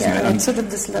women, doesn't it? And it's sort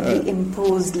of this lovely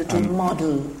imposed little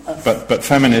model of... But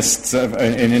feminists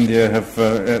in India have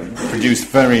produced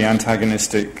very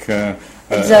antagonistic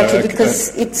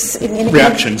because it's...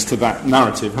 reactions to that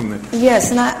narrative, haven't they?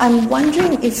 Yes, and I'm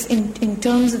wondering if in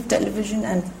terms of television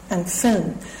and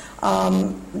film, I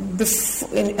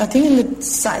think in the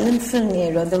silent film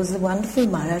era, there was a wonderful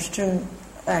Maharashtrian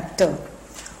actor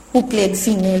who played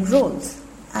female roles,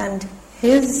 and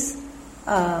his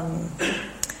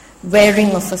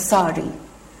wearing of a sari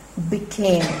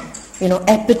became,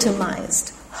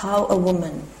 epitomized how a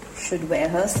woman should wear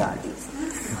her saris,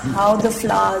 how the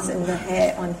flowers in the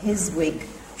hair on his wig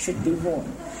should be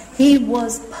worn. He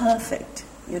was perfect,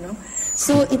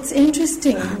 So it's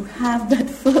interesting to have that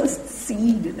first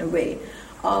seed, in a way,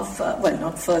 of,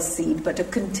 not first seed, but a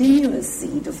continuous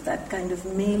seed of that kind of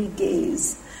male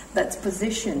gaze that's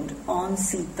positioned on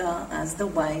Sita as the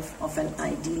wife of an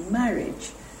ideal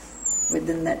marriage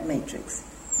within that matrix.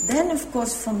 Then, of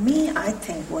course, for me, I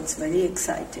think what's very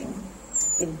exciting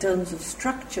in terms of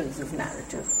structures of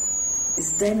narrative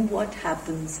is then what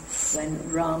happens when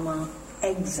Rama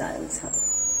exiles her.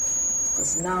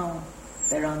 Because now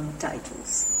there are no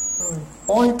titles.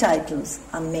 All titles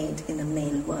are made in a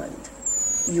male world.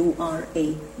 You are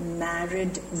a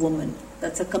married woman.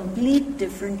 That's a complete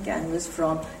different canvas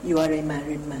from you are a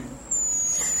married man.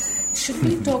 Should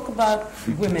we talk about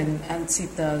women and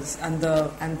Sitas and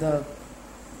the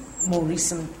more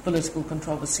recent political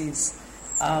controversies?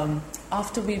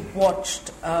 After we've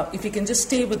watched, if we can just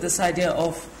stay with this idea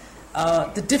of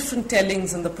the different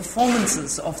tellings and the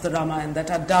performances of the Ramayana that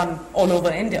are done all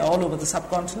over India, all over the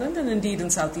subcontinent, and indeed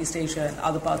in Southeast Asia and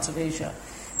other parts of Asia.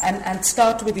 And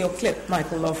start with your clip,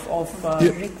 Michael, of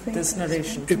this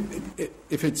narration.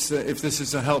 If this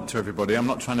is a help to everybody, I'm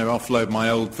not trying to offload my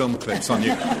old film clips on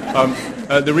you.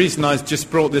 The reason I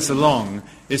just brought this along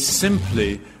is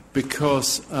simply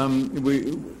because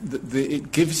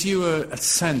it gives you a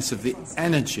sense of the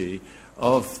energy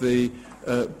of the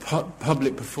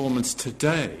public performance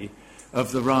today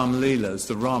of the Ram Leelas,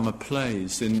 the Rama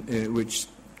plays, which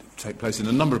take place in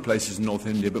a number of places in North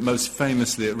India, but most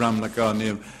famously at Ramnagar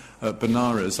near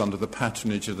Benares, under the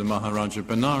patronage of the Maharaja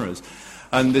Benares.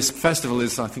 And this festival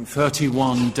is, I think,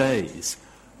 31 days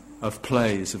of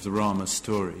plays of the Rama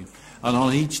story. And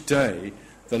on each day,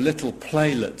 the little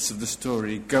playlets of the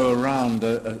story go around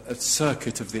a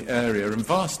circuit of the area, and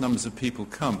vast numbers of people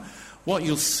come. what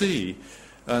you'll see,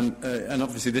 and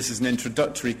obviously this is an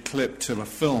introductory clip to a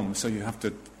film, so you have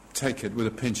to take it with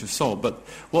a pinch of salt, but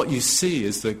what you see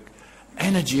is the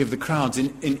energy of the crowds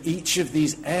in each of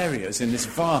these areas, in this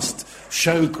vast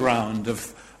showground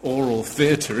of oral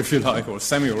theatre, if you like, or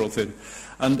semi-oral theatre.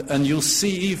 And you'll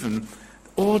see even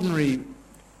ordinary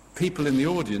people in the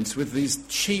audience with these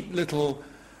cheap little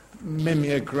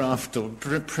mimeographed or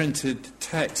printed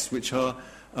texts, which are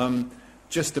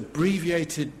just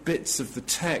abbreviated bits of the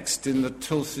text in the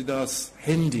Tulsidas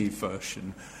Hindi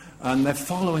version, and they're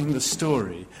following the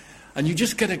story. And you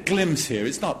just get a glimpse here.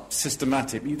 It's not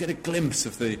systematic, but you get a glimpse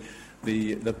of the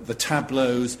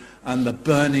tableaus and the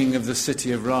burning of the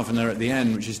city of Ravana at the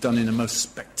end, which is done in a most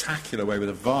spectacular way with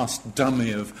a vast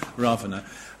dummy of Ravana.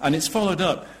 And it's followed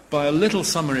up by a little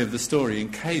summary of the story, in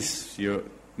case you're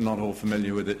not all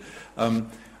familiar with it,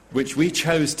 which we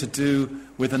chose to do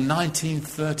with a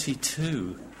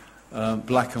 1932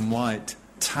 black and white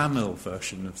Tamil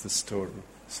version of the story.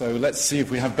 So let's see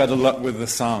if we have better luck with the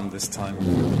sound this time.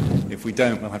 If we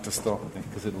don't, we'll have to stop, I think,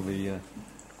 because it'll be... I'd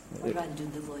rather do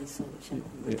the voice, so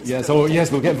yes,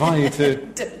 yes, we'll get Vayu to...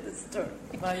 tell the story.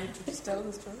 Vayu to just tell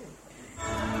the story.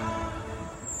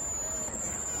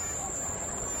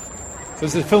 So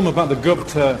this is a film about the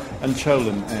Gupta and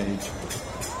Cholan age.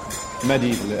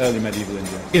 Early medieval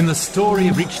India. In the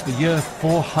story reached the year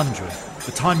 400,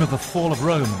 the time of the fall of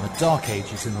Rome and the Dark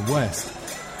Ages in the West.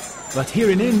 But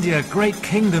here in India, great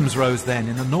kingdoms rose then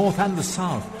in the north and the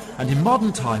south, and in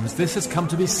modern times this has come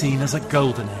to be seen as a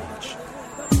golden age.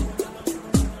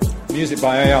 Music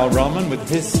by A.R. Rahman with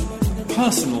his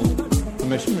personal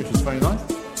permission, which is very nice.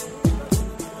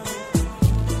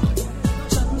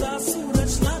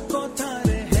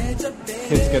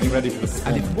 Kids getting ready for the performance.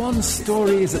 And if one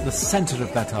story is at the centre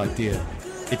of that idea,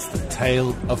 it's the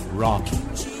tale of Rama,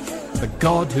 the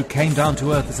god who came down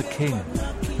to earth as a king,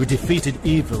 who defeated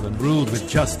evil and ruled with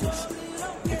justice.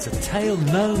 It's a tale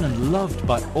known and loved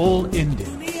by all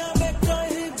Indians.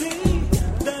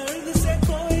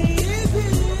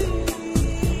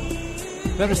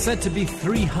 There are said to be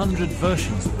 300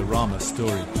 versions of the Rama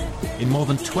story in more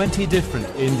than 20 different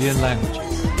Indian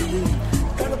languages.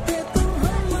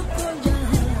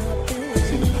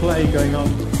 See the play going on.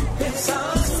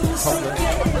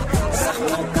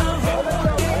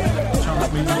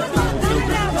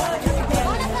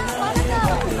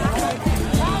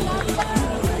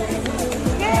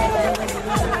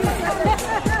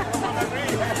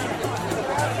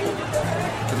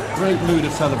 Great mood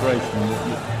of celebration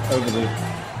over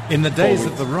the... In the days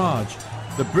of the Raj,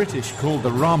 the British called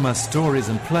the Rama stories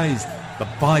and plays the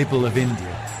Bible of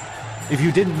India. If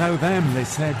you didn't know them, they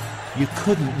said, you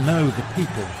couldn't know the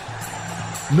people.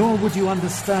 Nor would you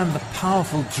understand the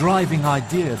powerful driving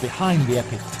idea behind the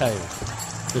epic tale,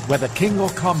 that whether king or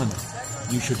commoner,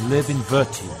 you should live in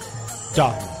virtue,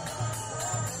 dharma.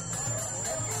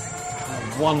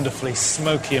 Wonderfully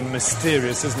smoky and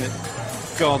mysterious, isn't it?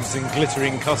 Gods in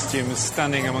glittering costumes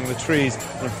standing among the trees,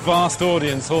 and a vast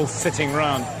audience all sitting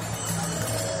round.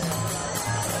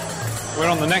 We're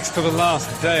on the next to the last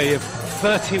day of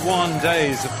 31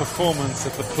 days of performance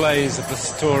of the plays of the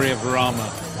story of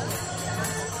Rama.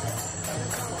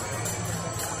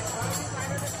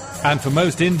 And for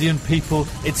most Indian people,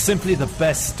 it's simply the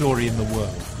best story in the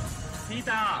world.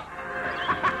 Sita!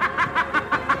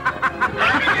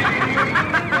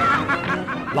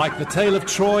 Like the tale of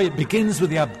Troy, it begins with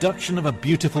the abduction of a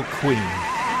beautiful queen.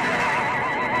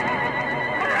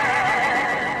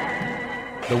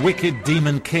 The wicked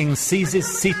demon king seizes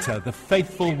Sita, the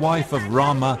faithful wife of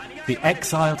Rama, the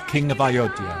exiled king of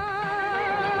Ayodhya.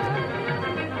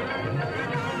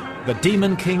 The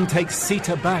demon king takes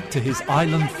Sita back to his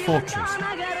island fortress,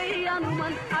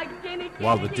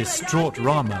 while the distraught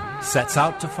Rama sets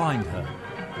out to find her,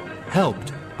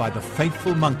 helped by the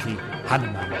faithful monkey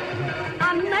Hanuman.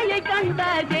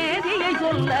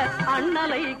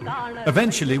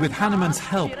 Eventually, with Hanuman's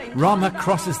help, Rama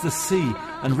crosses the sea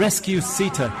and rescues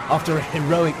Sita after a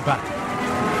heroic battle.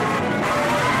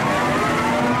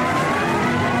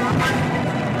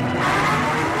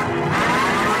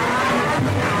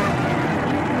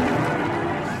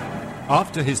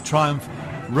 After his triumph,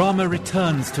 Rama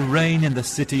returns to reign in the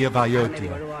city of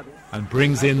Ayodhya and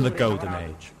brings in the Golden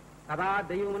Age.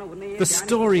 The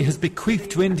story has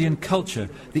bequeathed to Indian culture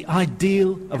the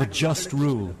ideal of a just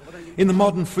rule. In the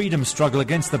modern freedom struggle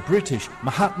against the British,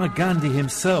 Mahatma Gandhi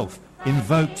himself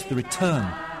invoked the return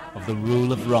of the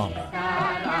rule of Rama.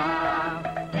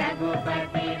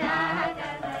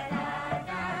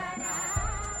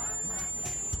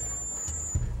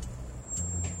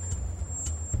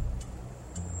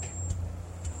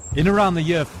 In around the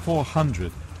year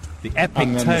 400, The epic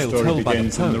and then tale the story told by the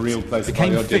begins in the real poets place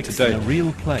became by fixed today. in a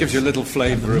real place. Gives you a little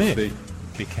flavour and the of the...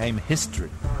 myth became history.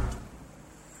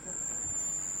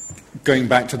 Going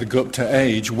back to the Gupta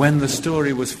age, when the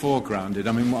story was foregrounded,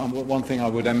 I mean, one thing I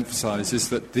would emphasise is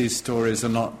that these stories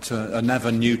are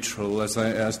never neutral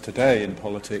as today in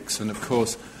politics. And of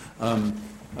course,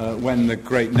 when the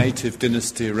great native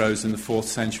dynasty arose in the 4th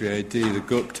century AD, the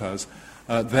Guptas,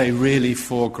 they really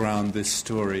foreground this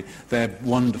story. Their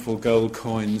wonderful gold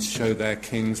coins show their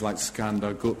kings like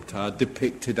Skanda Gupta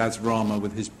depicted as Rama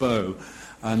with his bow.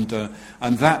 And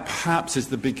that perhaps is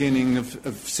the beginning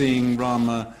of seeing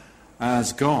Rama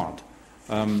as God.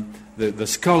 The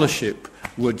scholarship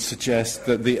would suggest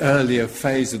that the earlier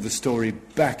phase of the story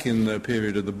back in the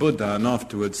period of the Buddha and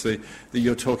afterwards, that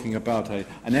you're talking about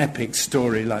an epic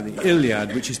story like the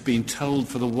Iliad, which is being told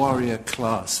for the warrior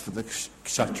class, for the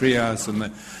Kshatriyas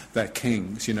and their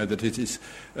kings, that it is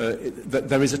that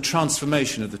there is a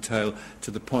transformation of the tale to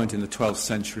the point in the 12th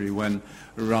century when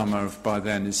Rama by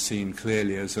then is seen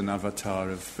clearly as an avatar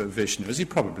of Vishnu, as he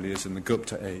probably is in the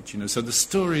Gupta age. So the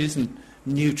story isn't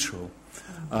neutral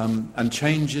and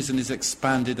changes and is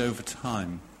expanded over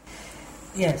time.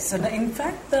 Yes, and in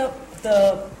fact,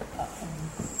 the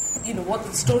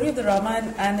story of the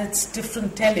Ramayana and its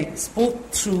different tellings,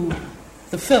 both through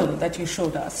the film that you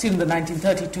showed us, the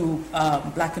 1932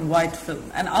 black and white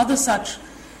film, and other such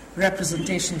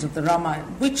representations of the Ramayana,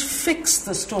 which fix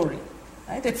the story.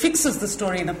 Right? It fixes the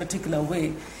story in a particular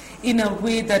way, in a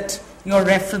way that your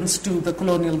reference to the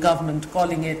colonial government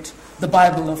calling it the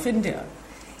Bible of India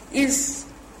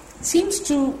seems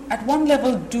to, at one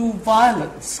level, do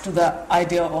violence to the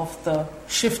idea of the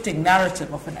shifting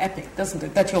narrative of an epic, doesn't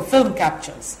it? That your film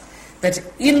captures, that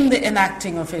in the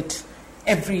enacting of it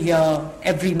every year,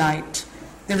 every night,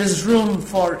 there is room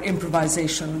for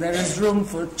improvisation, there is room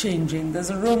for changing, there's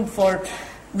a room for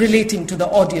relating to the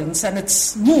audience and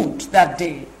its mood that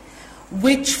day,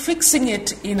 which fixing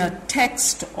it in a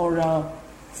text or a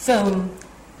film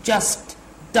just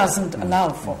doesn't allow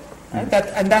for. Right?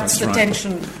 That's the right.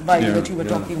 tension, Vayu, that you were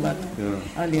talking about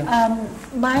earlier.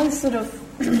 My sort of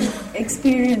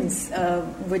experience,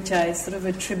 which I sort of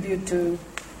attribute to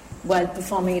while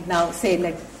performing it now,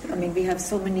 we have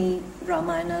so many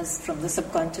Ramayanas from the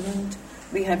subcontinent.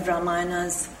 We have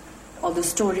Ramayanas, or the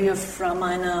story of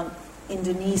Ramayana,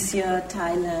 Indonesia,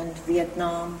 Thailand,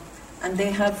 Vietnam, and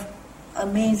they have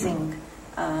amazing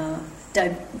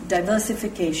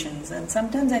diversifications, and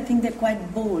sometimes I think they're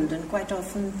quite bold, and quite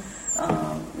often,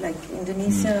 like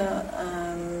Indonesia,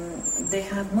 they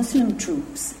have Muslim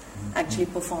troops actually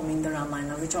performing the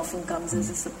Ramayana, which often comes as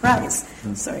a surprise.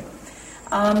 Sorry.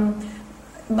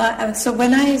 So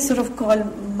when I sort of call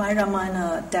my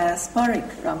Ramayana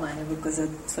diasporic Ramayana, because I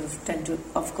sort of tend to,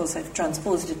 of course, I've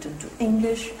transposed it into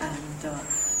English, and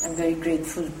I'm very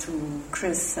grateful to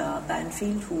Chris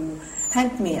Banfield, who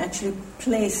helped me actually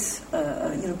place,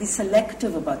 be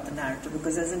selective about the narrative,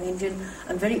 because as an Indian,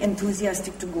 I'm very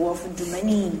enthusiastic to go off into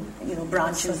many,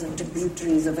 branches and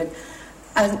tributaries of it.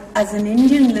 As an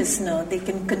Indian listener, they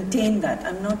can contain that.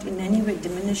 I'm not in any way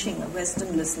diminishing a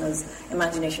Western listener's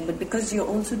imagination, but because you're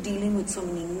also dealing with so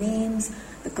many names,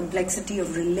 the complexity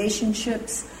of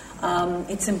relationships,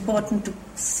 it's important to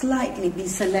slightly be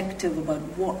selective about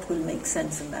what will make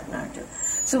sense in that narrative.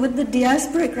 So with the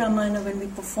diasporic Ramayana, when we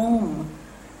perform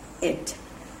it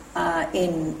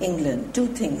in England, two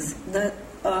things.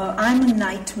 I'm a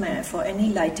nightmare for any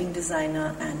lighting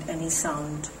designer and any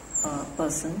sound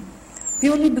person,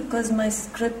 purely because my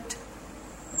script,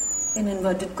 in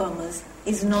inverted commas,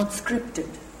 is not scripted.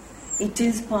 It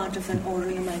is part of an oral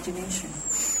imagination.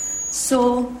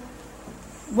 So,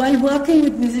 while working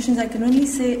with musicians, I can only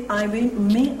say I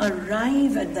may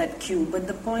arrive at that cue, but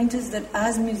the point is that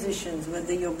as musicians,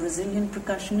 whether you're Brazilian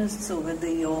percussionists or whether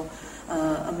you're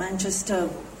a Manchester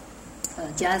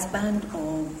jazz band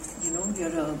or,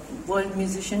 you're a world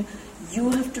musician, you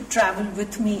have to travel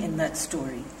with me in that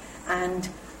story. And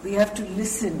we have to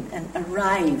listen and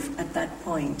arrive at that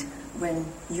point when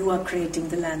you are creating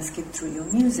the landscape through your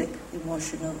music,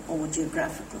 emotional or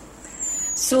geographical.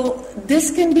 So this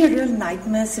can be a real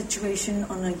nightmare situation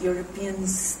on a European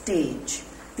stage.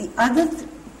 The other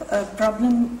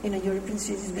problem in a European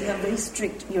stage is we have very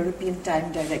strict European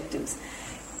time directives,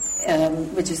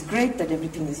 which is great that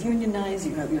everything is unionized,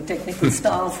 you have your technical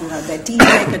staff who have their tea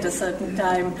break at a certain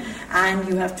time, and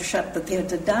you have to shut the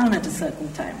theatre down at a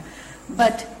certain time.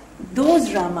 But those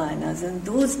Ramayanas and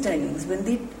those tellings, when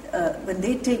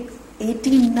they take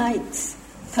 18 nights,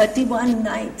 31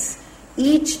 nights,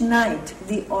 each night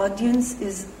the audience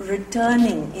is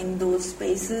returning in those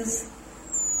spaces,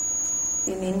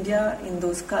 in India, in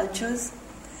those cultures,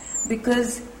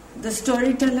 because the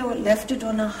storyteller left it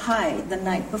on a high the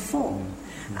night before.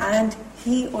 And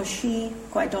he or she,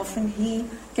 quite often he,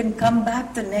 can come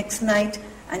back the next night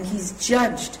and he's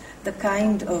judged the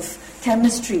kind of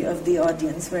chemistry of the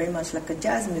audience, very much like a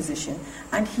jazz musician.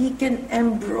 And he can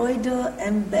embroider,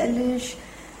 embellish,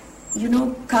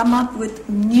 come up with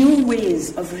new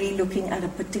ways of re-looking at a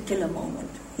particular moment.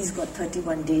 He's got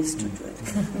 31 days to do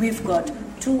it. We've got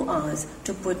 2 hours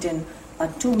to put in a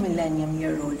 2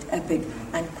 millennium-year-old epic.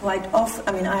 And quite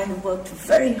often, I have worked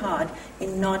very hard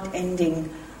in not ending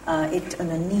it in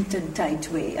a neat and tight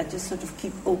way. I just sort of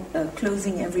keep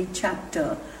closing every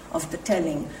chapter of the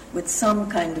telling with some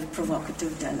kind of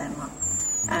provocative dilemma.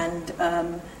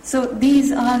 And so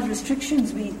these are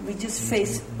restrictions we just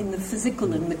face in the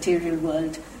physical and material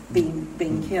world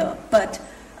being here. But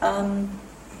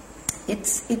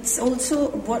it's also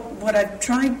what I've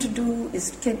tried to do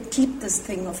is keep this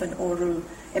thing of an oral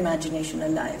imagination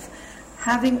alive.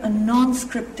 Having a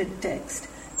non-scripted text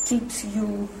keeps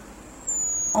you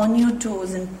on your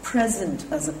toes and present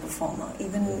as a performer,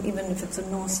 even if it's a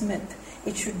Norse myth.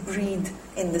 It should breathe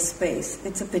in the space.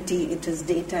 It's a pity it is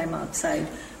daytime outside,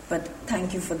 but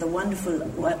thank you for the wonderful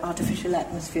artificial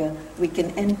atmosphere. We can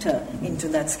enter into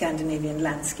that Scandinavian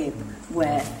landscape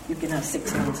where you can have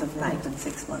 6 months of night and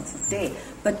 6 months of day.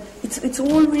 But it's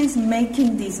always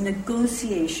making these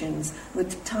negotiations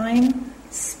with time,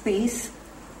 space,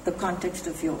 the context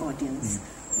of your audience,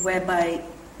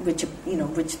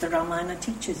 which the Ramayana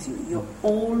teaches you. You're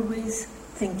always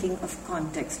thinking of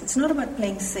context. It's not about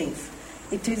playing safe.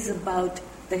 It is about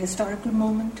the historical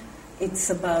moment. It's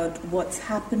about what's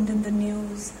happened in the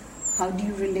news. How do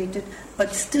you relate it?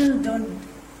 But still don't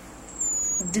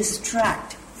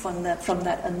distract from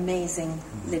that amazing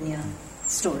linear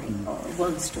story or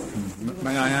world story.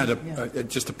 May I add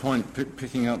just a point,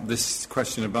 picking up this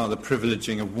question about the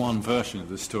privileging of one version of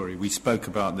the story. We spoke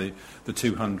about the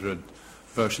 200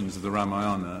 versions of the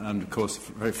Ramayana, and of course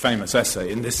a very famous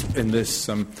essay in this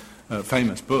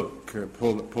famous book,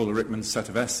 Paula Rickman's set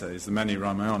of essays, The Many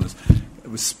Ramayanas. It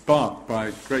was sparked by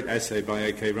a great essay by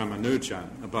A.K.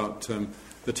 Ramanujan about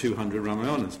the 200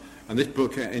 Ramayanas. And this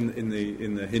book in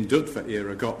the Hindutva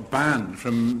era got banned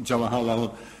from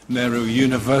Jawaharlal Nehru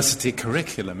University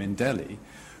curriculum in Delhi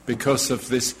because of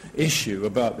this issue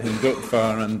about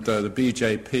Hindutva and the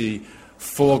BJP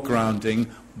foregrounding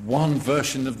one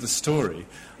version of the story.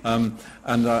 And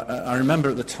I remember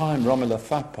at the time Romila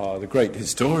Thapar, the great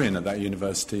historian at that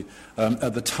university,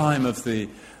 at the time of the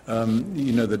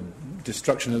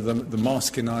destruction of the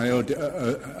mosque in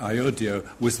Ayodhya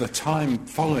was the time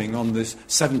following on this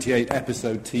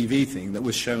 78-episode TV thing that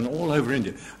was shown all over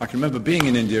India. I can remember being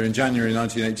in India in January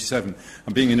 1987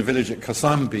 and being in a village at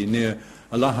Kausambi near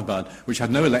Allahabad, which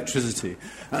had no electricity,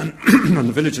 and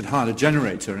the village had hired a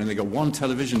generator, and they got one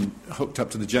television hooked up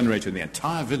to the generator, and the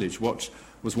entire village was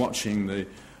watching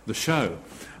the show.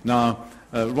 Now,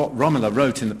 what Romila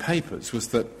wrote in the papers was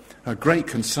that her great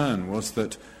concern was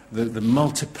that the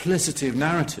multiplicity of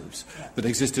narratives that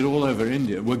existed all over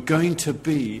India were going to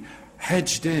be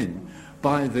hedged in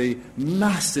by the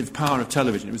massive power of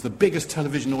television. It was the biggest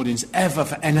television audience ever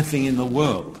for anything in the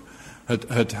world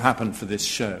had happened for this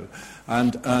show.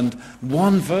 And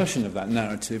one version of that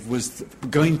narrative was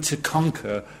going to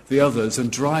conquer the others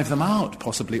and drive them out,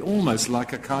 possibly almost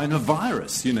like a kind of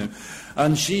virus,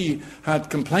 And she had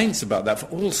complaints about that for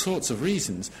all sorts of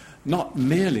reasons, not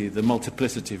merely the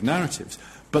multiplicity of narratives,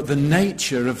 but the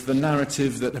nature of the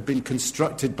narrative that had been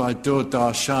constructed by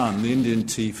Doordarshan, the Indian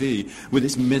TV, with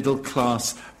its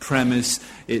middle-class premise,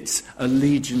 its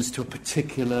allegiance to a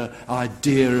particular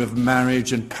idea of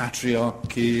marriage and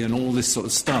patriarchy and all this sort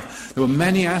of stuff. There were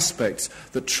many aspects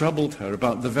that troubled her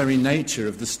about the very nature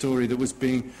of the story that was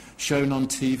being shown on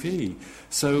TV.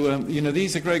 So,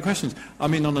 these are great questions. I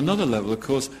mean, on another level, of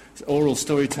course, oral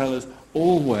storytellers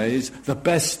always, the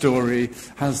best story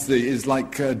is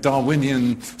like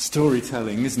Darwinian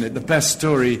storytelling, isn't it? The best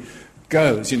story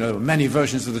goes, many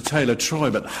versions of the Tale of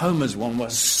Troy, but Homer's one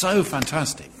was so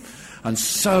fantastic and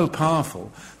so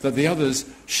powerful that the others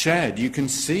shared. You can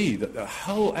see that the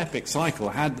whole epic cycle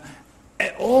had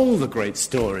all the great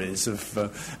stories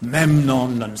of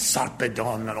Memnon and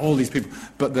Sarpedon and all these people,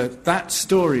 but that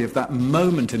story of that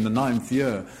moment in the 9th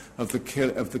year of the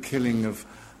killing of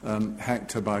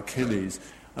Hector by Achilles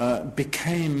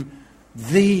became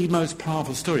the most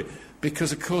powerful story,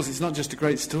 because of course it's not just a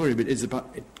great story, but it's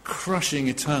about crushing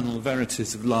eternal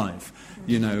verities of life.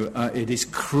 It is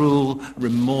cruel,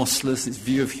 remorseless, its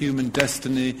view of human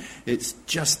destiny, it's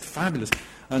just fabulous.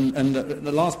 And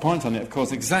the last point on it, of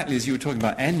course, exactly as you were talking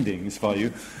about endings,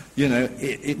 Vayu,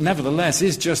 it nevertheless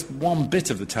is just one bit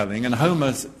of the telling, and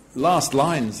Homer's last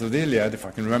lines of the Iliad, if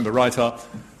I can remember right, are,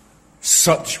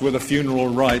 "Such were the funeral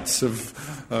rites of,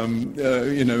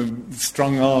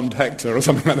 strong-armed Hector," or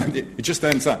something like that. It just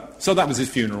ends that. So that was his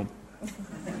funeral.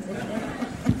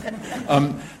 There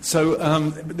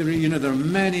are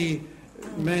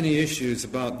many issues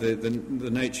about the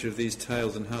nature of these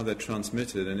tales and how they're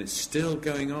transmitted, and it's still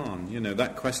going on.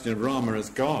 That question of Rama as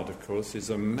God, of course, is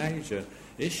a major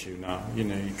issue now. You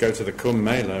go to the Kumbh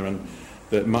Mela, and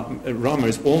Rama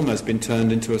has almost been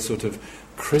turned into a sort of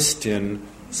Christian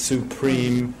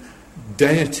supreme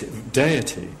deity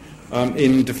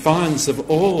in defiance of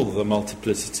all the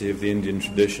multiplicity of the Indian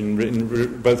tradition,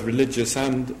 both religious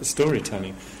and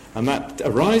storytelling. And that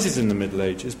arises in the Middle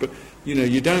Ages, but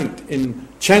you don't in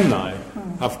Chennai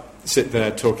sit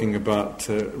there talking about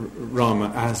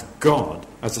Rama as God,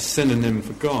 as a synonym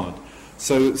for God.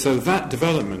 So that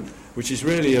development, which is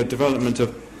really a development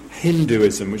of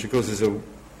Hinduism, which of course is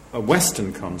a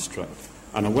Western construct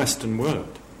and a Western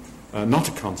word, not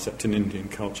a concept in Indian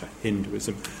culture,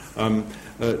 Hinduism,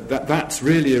 that's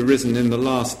really arisen in the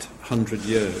last 100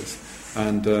 years.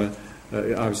 And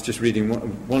I was just reading a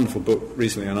wonderful book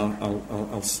recently, and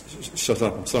I'll shut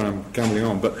up. I'm sorry, I'm gambling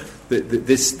on. But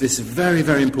this very,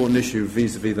 very important issue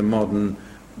vis-à-vis the modern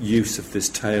use of this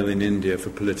tale in India for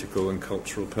political and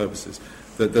cultural purposes.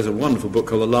 There's a wonderful book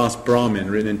called The Last Brahmin,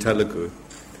 written in Telugu,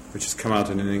 which has come out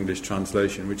in an English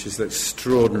translation, which is the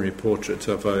extraordinary portrait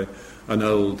of an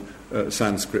old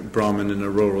Sanskrit Brahmin in a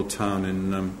rural town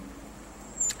in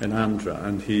Andhra,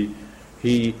 and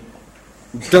he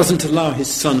doesn't allow his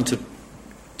son to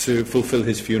fulfill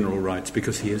his funeral rites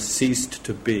because he has ceased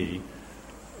to be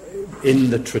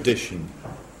in the tradition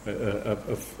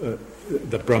of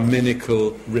the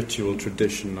Brahminical ritual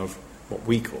tradition of what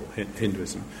we call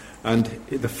Hinduism. And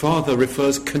the father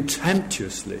refers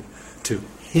contemptuously to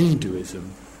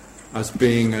Hinduism as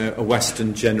being a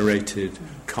Western-generated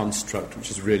construct, which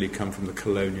has really come from the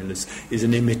colonialists, is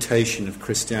an imitation of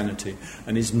Christianity,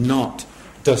 and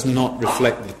does not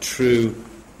reflect the true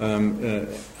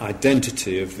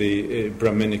identity of the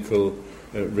Brahminical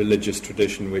religious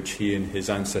tradition which he and his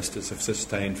ancestors have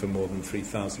sustained for more than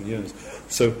 3,000 years.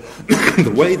 So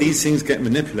the way these things get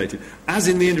manipulated, as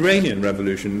in the Iranian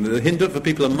Revolution, the Hindu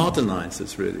people are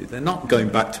modernizers, really. They're not going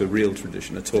back to a real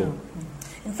tradition at all.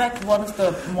 In fact, one of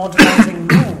the modernizing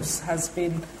moves has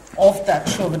been of that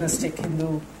chauvinistic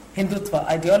Hindutva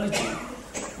ideology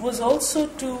was also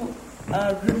to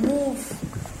remove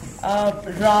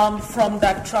Ram from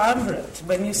that triumvirate.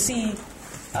 When you see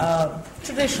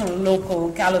traditional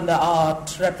local calendar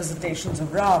art representations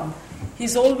of Ram,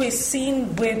 he's always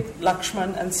seen with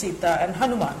Lakshman and Sita and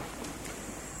Hanuman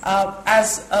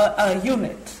as a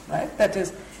unit, right? That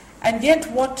is, and yet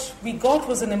what we got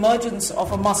was an emergence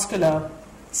of a muscular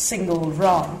single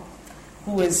Ram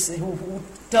who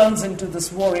turns into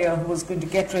this warrior who was going to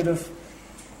get rid of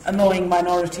annoying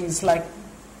minorities like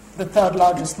the third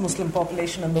largest Muslim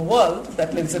population in the world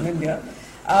that lives in India.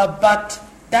 But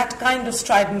that kind of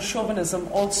strident chauvinism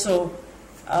also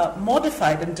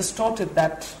modified and distorted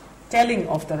that telling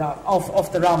of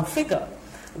the Ram figure,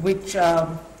 which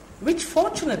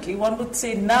fortunately one would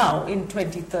say now in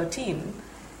 2013,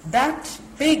 that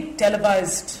big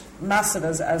televised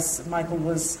massacres, as Michael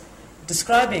was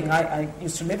describing, I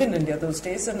used to live in India those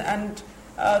days, and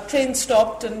trains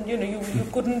stopped, and you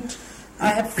couldn't. I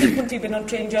have frequently been on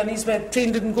train journeys where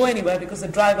train didn't go anywhere because the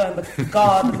driver and the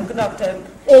guard and the conductor and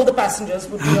all the passengers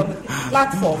would be on the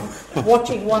platform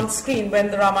watching one screen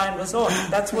when the Ramayana was on.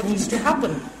 That's what used to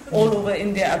happen all over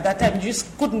India at that time. You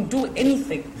just couldn't do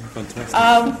anything. Fantastic.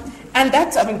 And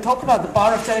that's, talk about the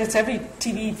power of telling. It's every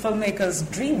TV filmmaker's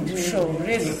dream show,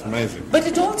 really. It's amazing. But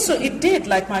it did,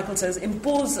 like Michael says,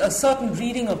 impose a certain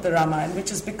reading of the Ramayana,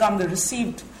 which has become the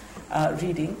received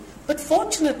reading. But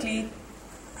fortunately,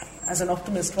 as an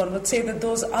optimist, one would say that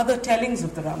those other tellings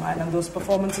of the Ramayana and those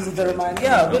performances of the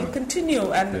Ramayana, will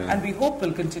continue, and we hope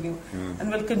will continue, and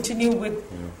will continue with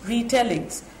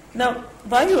retellings. Now,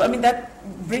 Vayu, that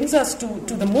brings us to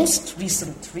the most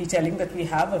recent retelling that we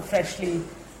have, a freshly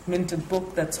minted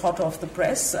book that's hot off the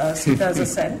press, Sita's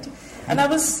Ascent. And I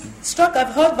was struck,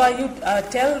 I've heard Vayu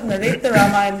narrate the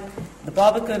Ramayana, the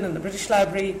Barbican and the British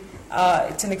Library.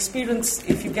 It's an experience,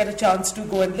 if you get a chance to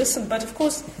go and listen. But of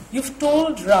course, you've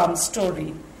told Ram's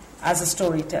story as a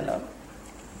storyteller.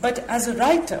 But as a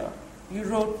writer, you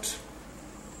wrote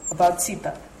about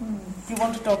Sita. Do you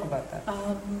want to talk about that?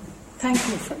 Thank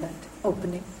you for that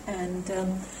opening. And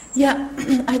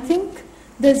I think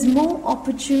there's more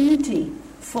opportunity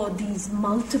for these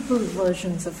multiple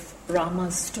versions of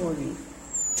Rama's story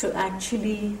to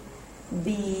actually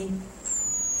be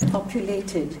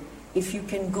populated if you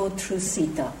can go through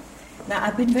Sita. Now,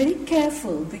 I've been very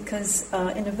careful because,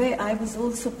 in a way, I was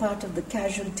also part of the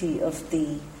casualty of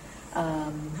the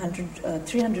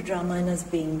 300 Ramayanas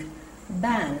being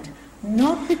banned,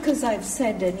 not because I've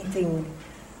said anything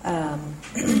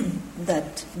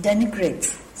that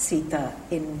denigrates Sita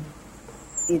in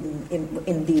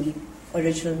the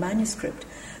original manuscript,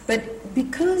 but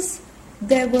because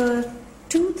there were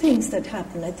two things that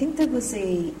happened. I think there was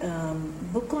a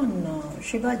book on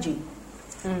Shivaji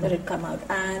that had come out,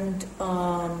 and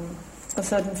a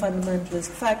certain fundamentalist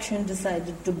faction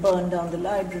decided to burn down the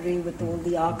library with all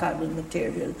the archival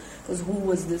material, because who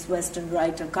was this Western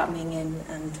writer coming in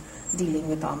and dealing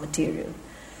with our material?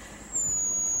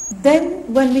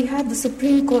 Then, when we had the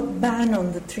Supreme Court ban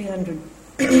on the 300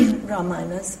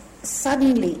 Ramayanas,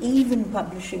 suddenly even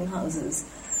publishing houses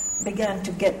began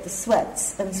to get the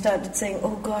sweats and started saying,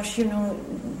 oh gosh,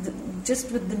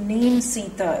 just with the name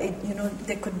Sita,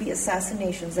 there could be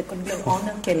assassinations, there could be an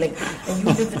honor killing, and you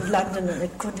live in London and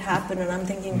it could happen, and I'm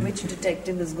thinking which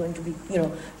detective is going to be,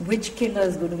 which killer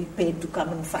is going to be paid to come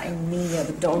and find me or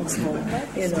the dog's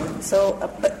home, So,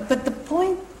 but the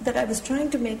point that I was trying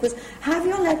to make was, have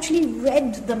you all actually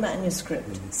read the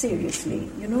manuscript seriously?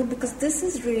 Because this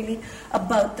is really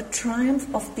about the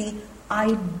triumph of the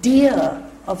idea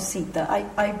of Sita.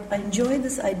 I enjoy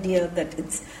this idea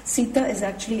that Sita is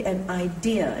actually an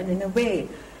idea, and in a way,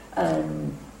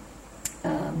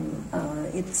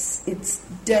 it's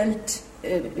dealt.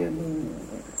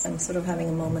 I'm sort of having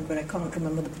a moment where I can't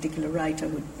remember the particular writer,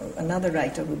 another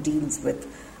writer who deals with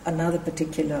another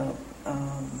particular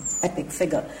epic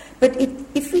figure. But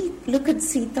if we look at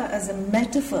Sita as a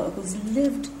metaphor who's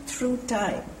lived through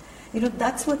time,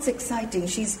 that's what's exciting.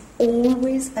 She's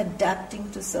always adapting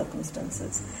to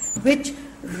circumstances, which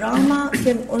Rama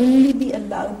can only be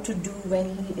allowed to do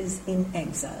when he is in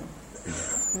exile.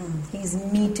 He's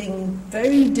meeting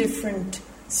very different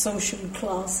social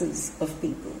classes of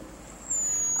people.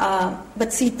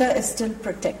 But Sita is still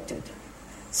protected.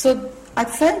 So I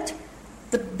felt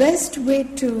the best way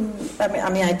to,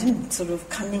 I didn't sort of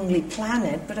cunningly plan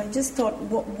it, but I just thought,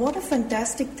 what a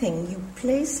fantastic thing. You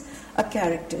place a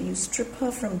character, you strip her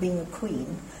from being a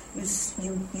queen,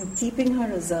 you keeping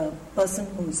her as a person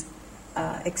who's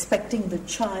expecting the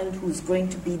child who's going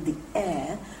to be the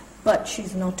heir, but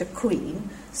she's not a queen,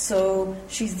 so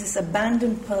she's this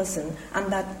abandoned person,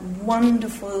 and that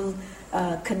wonderful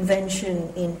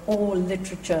convention in all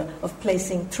literature of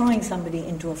throwing somebody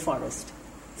into a forest.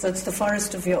 So it's the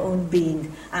forest of your own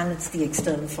being, and it's the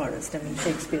external forest.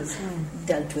 Shakespeare's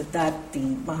dealt with that. The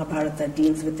Mahabharata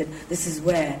deals with it. This is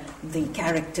where the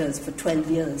characters for 12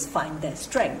 years find their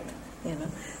strength.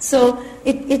 So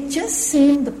it just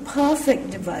seemed the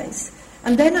perfect device.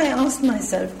 And then I asked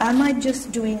myself, am I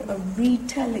just doing a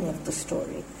retelling of the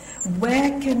story?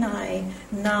 Where can I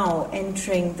now,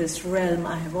 entering this realm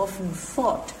I have often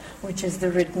fought, which is the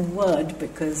written word,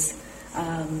 because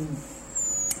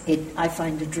I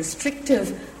find it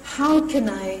restrictive. How can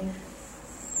I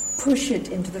push it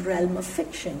into the realm of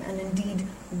fiction? And indeed,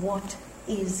 what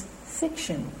is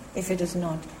fiction if it is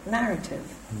not narrative?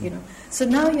 So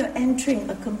now you're entering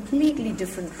a completely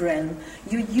different realm.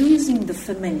 You're using the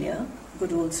familiar,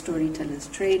 good old storyteller's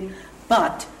trade,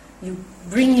 but you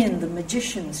bring in the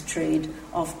magician's trade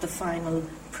of the final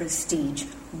prestige.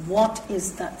 What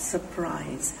is that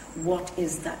surprise? What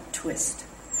is that twist?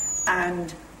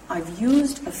 And I've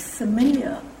used a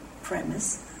familiar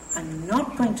premise. I'm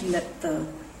not going to let the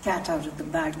cat out of the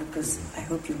bag because I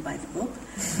hope you'll buy the book.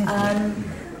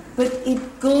 But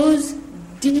it goes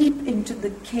deep into the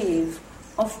cave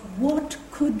of what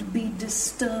could be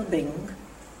disturbing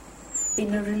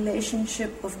in a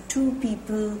relationship of two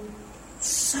people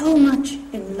so much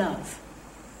in love,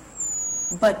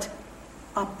 but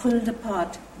are pulled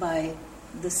apart by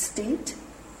the state,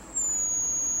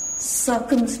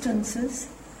 circumstances,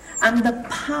 and the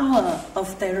power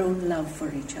of their own love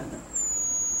for each other.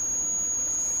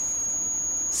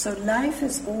 So life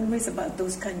is always about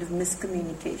those kind of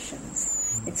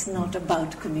miscommunications. It's not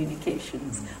about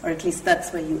communications, or at least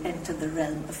that's where you enter the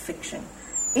realm of fiction.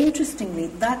 Interestingly,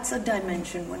 that's a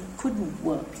dimension one couldn't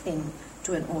work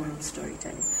into an oral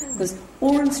storytelling. Because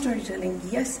oral storytelling,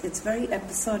 yes, it's very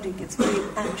episodic, it's very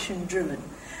action-driven,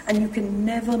 and you can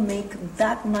never make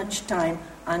that much time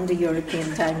under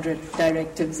European time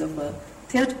directives of a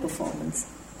theatre performance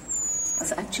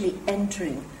as actually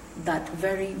entering that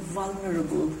very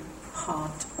vulnerable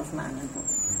heart of man and woman.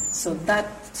 So that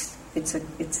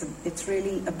it's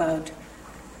really about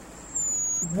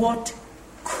what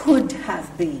could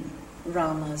have been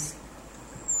Rama's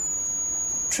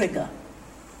trigger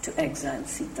to exile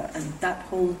Sita, and that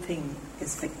whole thing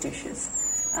is fictitious.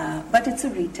 But it's a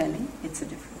retelling, it's a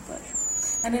different version.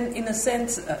 And in a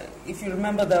sense, if you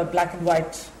remember the black and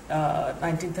white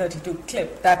 1932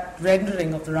 clip, that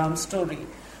rendering of the Ram story,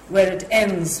 where it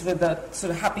ends with a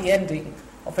sort of happy ending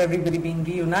of everybody being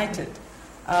reunited,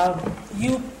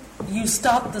 you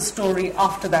start the story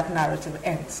after that narrative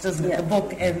ends, doesn't it? Yeah.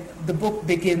 The book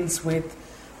begins with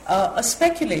a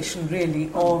speculation,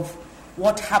 really, of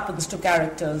what happens to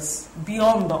characters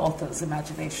beyond the author's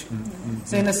imagination. Mm-hmm.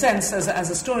 So in a sense, as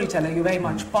a storyteller, you're very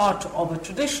much part of a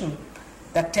tradition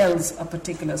that tells a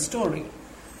particular story.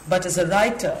 But as a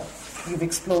writer, you've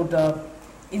explored the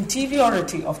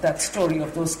interiority of that story,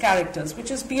 of those characters, which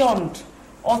is beyond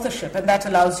authorship, and that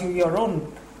allows you your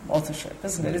own authorship,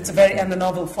 isn't it? And the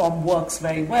novel form works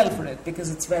very well for it,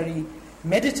 because it's very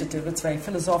meditative, it's very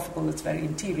philosophical, it's very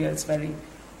interior, it's very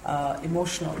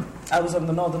emotional. I was on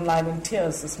the Northern Line in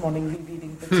tears this morning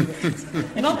rereading the tears.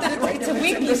 Not that it's a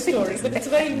weakness story, but it's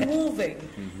a very moving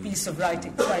piece of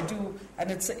writing. So I do, and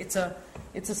it's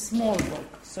a small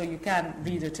book, so you can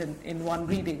read it in one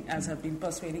reading, as I've been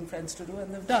persuading friends to do,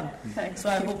 and they've done. So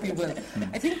I hope you will.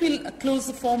 I think we'll close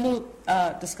the formal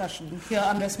discussion here,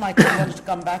 unless Michael wanted to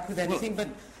come back with anything, but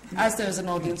as there is an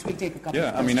audience, we'll take a couple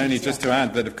of questions. I mean, only just to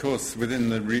add that, of course, within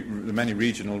the many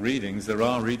regional readings, there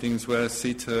are readings where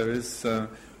Sita is,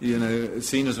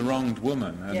 seen as a wronged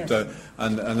woman,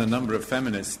 and a number of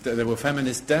feminists. There were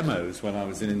feminist demos when I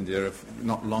was in India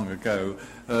not long ago,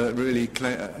 really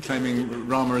claiming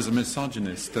Rama as a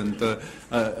misogynist, and so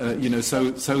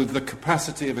the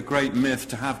capacity of a great myth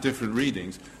to have different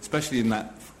readings, especially in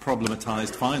that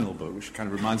problematized final book, which kind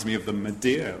of reminds me of the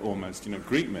Medea almost,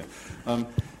 Greek myth.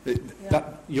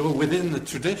 That you're within the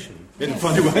tradition in a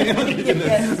funny way.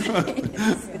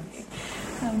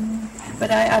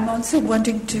 But I'm also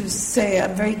wanting to say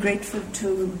I'm very grateful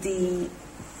to the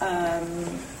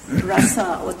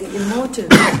rasa, or the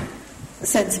emotive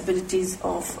sensibilities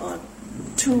of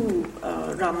two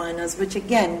Ramayanas, which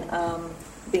again,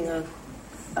 being a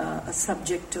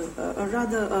subject of,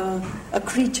 a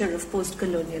creature of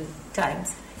post-colonial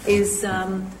times, is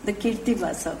the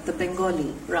Kirtivasa, the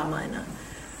Bengali Ramayana,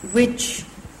 which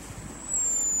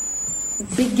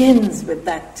begins with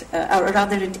that, or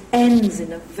rather it ends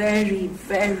in a very,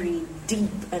 very deep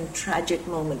and tragic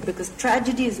moment, because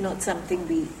tragedy is not something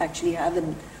we actually have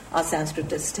in our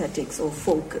Sanskrit aesthetics or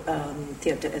folk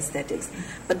theatre aesthetics.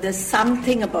 But there's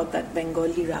something about that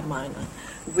Bengali Ramayana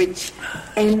which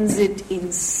ends it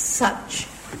in such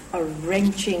a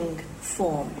wrenching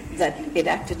form that it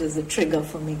acted as a trigger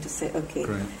for me to say, okay,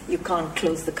 great, you can't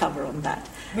close the cover on that.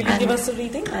 Will you give us a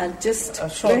reading? Just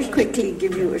very quickly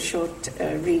give you a short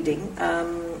reading. I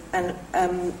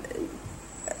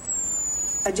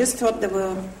just thought there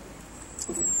were...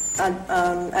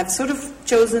 I've sort of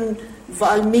chosen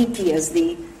Valmiki as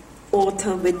the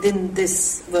author within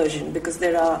this version, because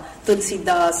there are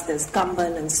Tulsidas, there's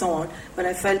Kamban and so on, but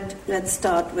I felt let's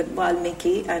start with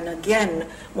Valmiki, and again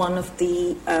one of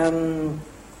the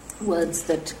words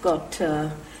that got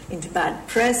into bad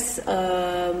press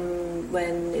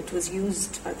when it was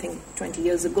used, I think 20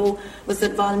 years ago, was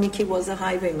that Valmiki was a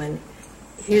highwayman.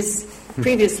 His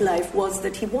previous life was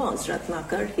that he was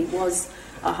Ratnakar, he was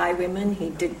a highwayman,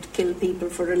 he did kill people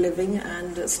for a living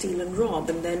and steal and rob,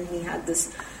 and then he had this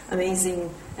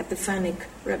amazing epiphanic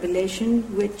revelation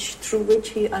through which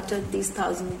he uttered these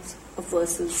thousands of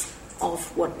verses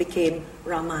of what became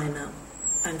Ramayana,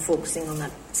 and focusing on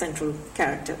that central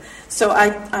character. So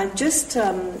I just,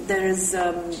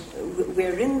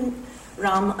 we're in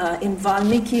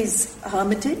Valmiki's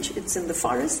hermitage, it's in the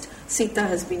forest. Sita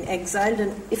has been exiled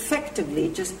and effectively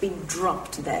just been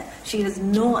dropped there. She has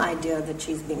no idea that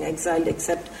she's been exiled,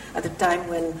 except at the time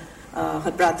when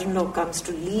her brother-in-law comes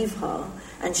to leave her,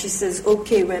 and she says,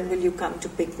 okay, when will you come to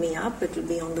pick me up? It will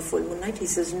be on the full moon night. He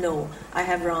says, no, I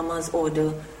have Rama's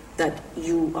order that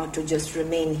you are to just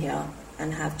remain here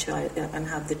and have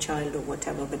the child or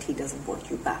whatever, but he doesn't want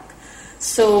you back.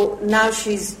 So now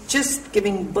she's just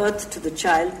giving birth to the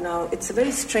child. Now it's a very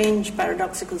strange,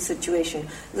 paradoxical situation.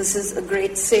 This is a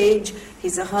great sage,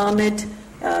 he's a hermit,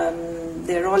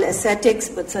 they're all ascetics,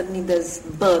 but suddenly there's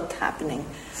birth happening.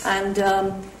 And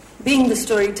being the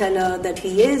storyteller that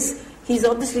he is, he's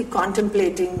obviously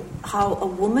contemplating how a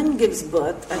woman gives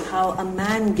birth and how a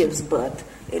man gives birth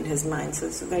in his mind. So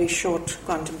it's a very short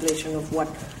contemplation of what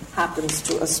happens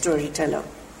to a storyteller.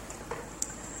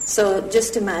 So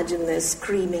just imagine this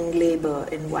screaming labor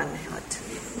in one hut.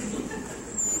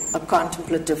 A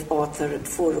contemplative author at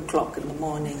 4 o'clock in the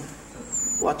morning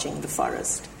watching the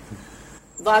forest.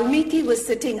 Valmiki was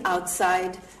sitting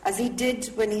outside as he did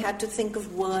when he had to think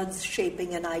of words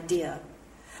shaping an idea.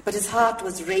 But his heart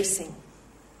was racing.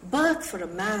 Birth for a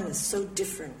man is so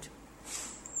different.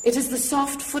 It is the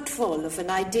soft footfall of an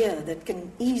idea that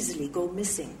can easily go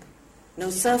missing.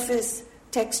 No surface,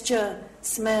 texture,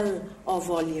 smell, or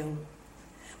volume.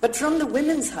 But from the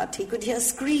women's hut he could hear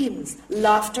screams,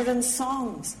 laughter and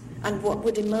songs, and what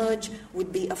would emerge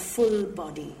would be a full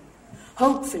body,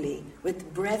 hopefully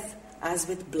with breath as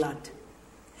with blood.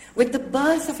 With the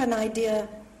birth of an idea,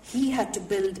 he had to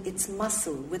build its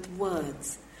muscle with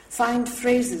words, find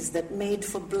phrases that made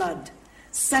for blood,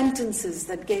 sentences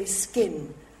that gave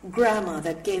skin, grammar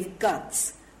that gave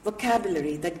guts,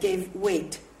 vocabulary that gave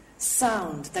weight,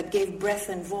 sound that gave breath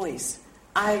and voice,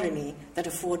 irony that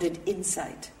afforded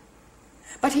insight.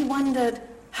 But he wondered,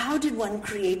 how did one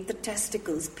create the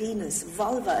testicles, penis,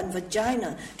 vulva, and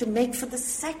vagina to make for the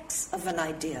sex of an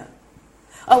idea?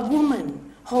 A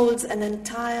woman holds an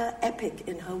entire epic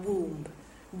in her womb,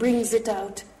 brings it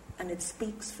out, and it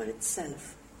speaks for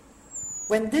itself.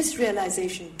 When this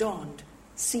realization dawned,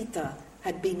 Sita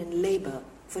had been in labor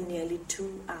for nearly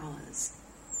 2 hours.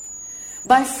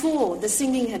 By 4, the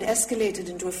singing had escalated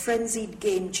into a frenzied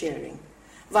game cheering.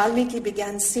 Valmiki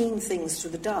began seeing things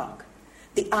through the dark.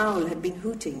 The owl had been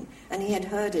hooting, and he had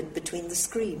heard it between the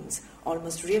screams,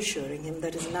 almost reassuring him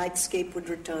that his nightscape would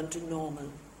return to normal.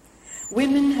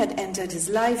 Women had entered his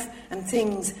life, and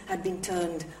things had been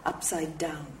turned upside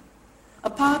down. A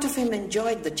part of him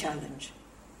enjoyed the challenge.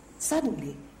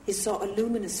 Suddenly, he saw a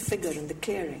luminous figure in the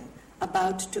clearing,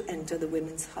 about to enter the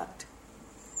women's hut.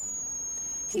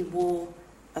 He wore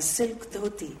a silk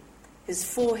dhoti, his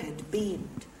forehead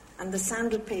beamed, and the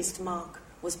sandal paste mark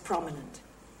was prominent.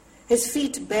 His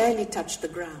feet barely touched the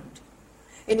ground.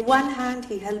 In one hand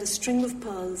he held a string of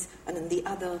pearls, and in the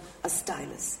other a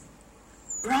stylus.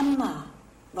 "Brahma,"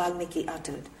 Valmiki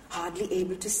uttered, hardly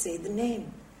able to say the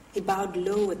name. He bowed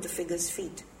low at the figure's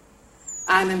feet.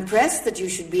 "I'm impressed that you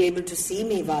should be able to see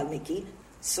me, Valmiki.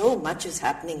 So much is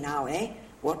happening now, eh?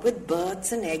 What with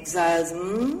births and exiles,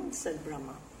 said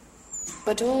Brahma.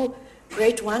 "But oh,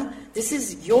 Great One, this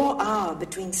is your hour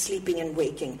between sleeping and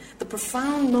waking, the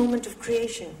profound moment of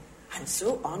creation. I'm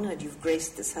so honored you've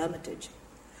graced this hermitage."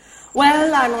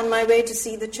 "Well, I'm on my way to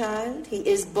see the child. He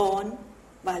is born."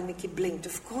 Valmiki blinked.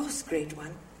 "Of course, Great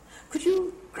One. Could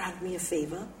you grant me a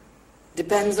favor?"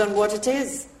 "Depends on what it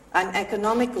is. I'm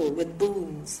economical with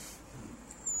boons."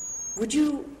 "Would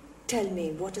you tell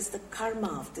me what is the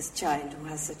karma of this child who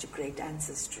has such a great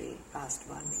ancestry?" asked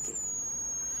Valmiki.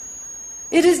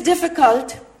 "It is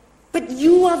difficult, but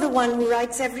you are the one who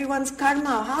writes everyone's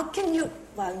karma. How can you..."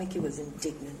 Valmiki was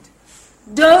indignant.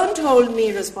 "Don't hold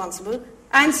me responsible.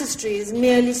 Ancestry is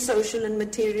merely social and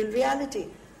material reality.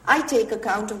 I take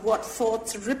account of what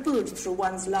thoughts rippled through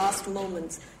one's last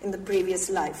moments in the previous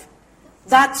life.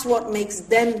 That's what makes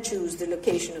them choose the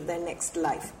location of their next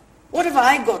life. What have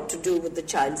I got to do with the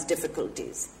child's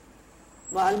difficulties?"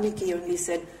 Valmiki only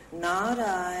said,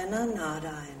 "Narayana,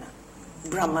 Narayana."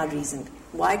 Brahma reasoned,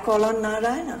 "Why call on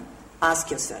Narayana?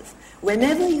 Ask yourself,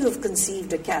 whenever you have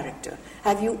conceived a character,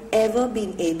 have you ever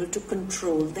been able to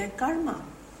control their karma?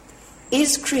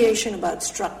 Is creation about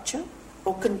structure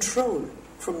or control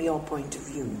from your point of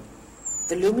view?"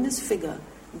 The luminous figure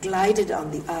glided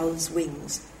on the owl's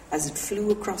wings as it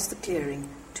flew across the clearing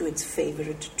to its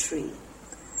favorite tree.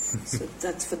 So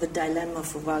that's for the dilemma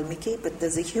for Valmiki, but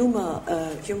there's a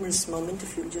humorous moment,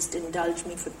 if you'll just indulge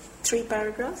me for 3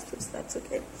 paragraphs, if that's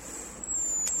okay.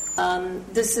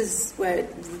 This is where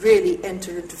it really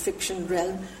entered into fiction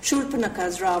realm. Shurpanakha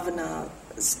is Ravana's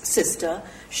sister.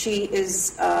 She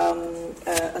is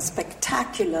a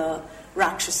spectacular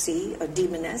Rakshasi, a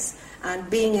demoness, and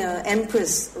being an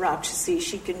empress Rakshasi,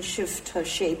 she can shift her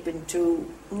shape into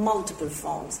multiple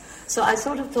forms. So I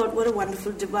sort of thought, what a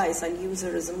wonderful device. I'll use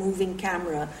her as a moving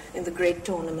camera in the great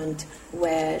tournament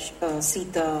where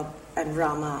Sita and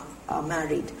Rama are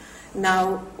married.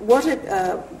 Now,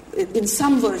 in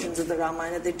some versions of the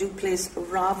Ramayana, they do place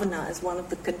Ravana as one of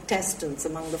the contestants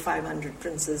among the 500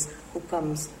 princes who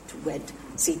comes to wed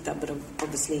Sita, but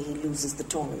obviously he loses the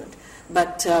tournament.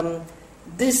 But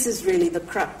this is really the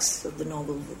crux of the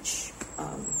novel, which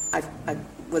I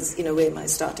was, in a way, my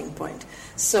starting point.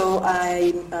 So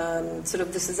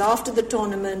this is after the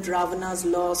tournament, Ravana's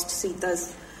lost,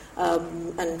 Sita's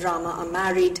and Rama are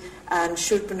married, and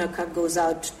Shurpanakha goes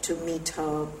out to meet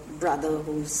her brother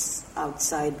who's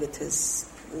outside with his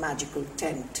magical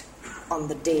tent on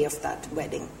the day of that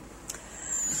wedding.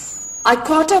 I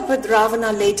caught up with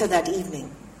Ravana later that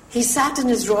evening. He sat in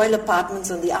his royal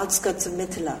apartments on the outskirts of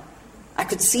Mithila. I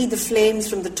could see the flames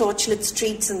from the torchlit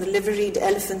streets and the liveried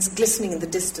elephants glistening in the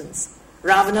distance.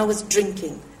 Ravana was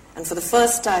drinking, and for the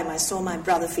first time I saw my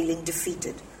brother feeling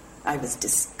defeated. I was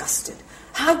disgusted.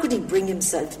 How could he bring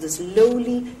himself to this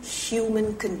lowly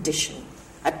human condition?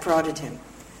 I prodded him.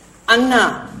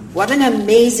 Anna, what an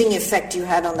amazing effect you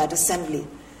had on that assembly.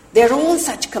 They're all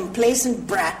such complacent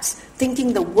brats,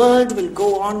 thinking the world will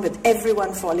go on with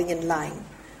everyone falling in line.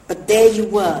 But there you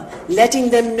were, letting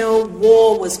them know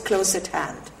war was close at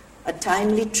hand. A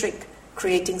timely trick,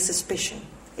 creating suspicion.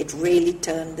 It really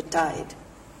turned the tide.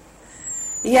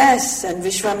 Yes, and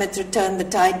Vishwamitra turned the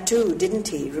tide too, didn't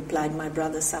he? Replied my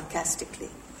brother sarcastically.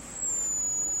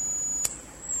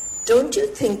 Don't you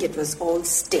think it was all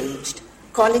staged,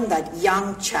 calling that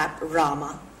young chap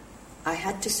Rama? I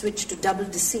had to switch to double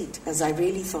deceit, as I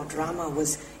really thought Rama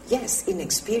was, yes,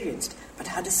 inexperienced, but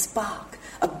had a spark,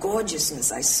 a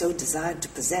gorgeousness I so desired to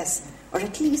possess, or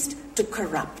at least to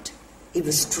corrupt. He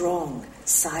was strong,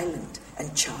 silent,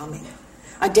 and charming.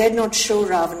 I dared not show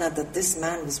Ravana that this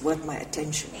man was worth my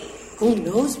attention. Who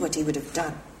knows what he would have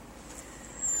done?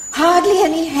 Hardly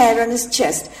any hair on his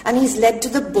chest, and he's led to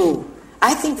the bow.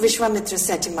 I think Vishwamitra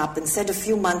set him up and said a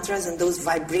few mantras, and those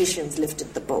vibrations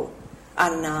lifted the bow.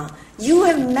 Anna, you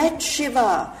have met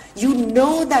Shiva. You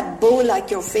know that bow like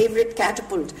your favorite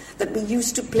catapult that we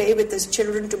used to play with as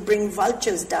children to bring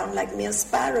vultures down like mere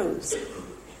sparrows.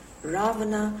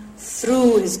 Ravana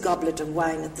threw his goblet of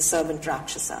wine at the servant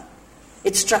Rakshasa.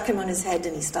 It struck him on his head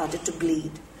and he started to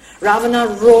bleed. Ravana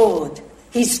roared.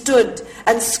 He stood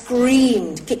and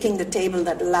screamed, kicking the table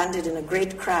that landed in a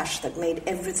great crash that made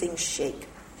everything shake.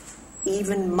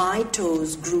 Even my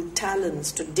toes grew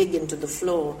talons to dig into the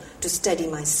floor to steady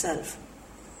myself.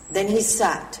 Then he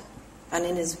sat, and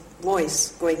in his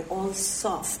voice, going all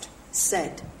soft,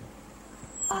 said,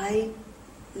 I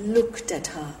looked at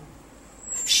her.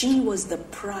 She was the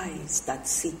prize, that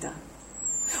Sita.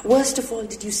 Worst of all,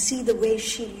 did you see the way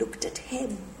she looked at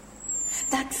him?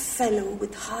 That fellow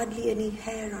with hardly any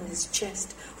hair on his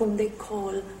chest, whom they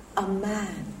call a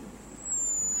man.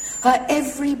 Her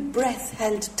every breath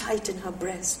held tight in her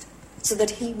breast, so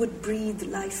that he would breathe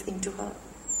life into her.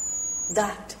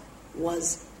 That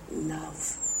was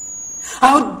love.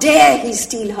 How dare he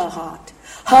steal her heart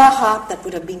that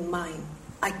would have been mine.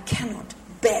 I cannot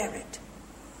bear it.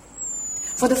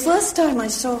 For the first time I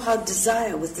saw how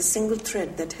desire was the single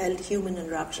thread that held human and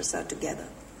Rakshasa together.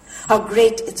 How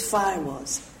great its fire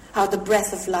was, how the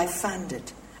breath of life fanned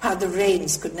it, how the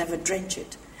rains could never drench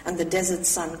it, and the desert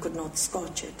sun could not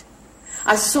scorch it.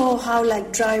 I saw how,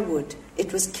 like dry wood,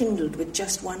 it was kindled with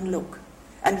just one look,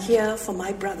 and here, for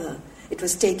my brother, it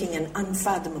was taking an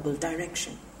unfathomable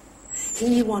direction.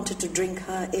 He wanted to drink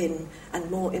her in,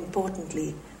 and more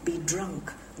importantly, be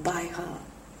drunk by her.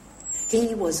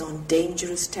 He was on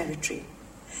dangerous territory.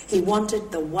 He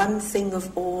wanted the one thing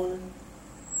of all.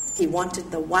 He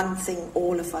wanted the one thing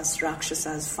all of us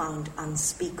Rakshasas found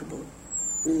unspeakable: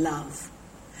 love.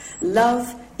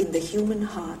 Love in the human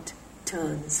heart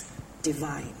turns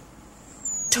divine.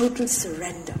 Total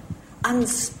surrender,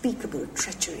 unspeakable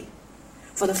treachery.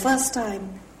 For the first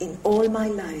time in all my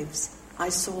lives, I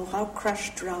saw how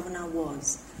crushed Ravana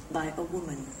was by a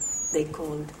woman they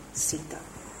called Sita.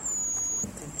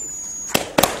 Thank you.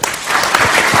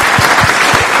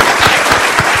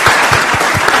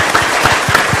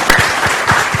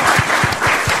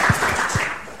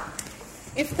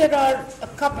 If there are a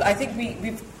couple, I think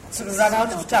we've sort of run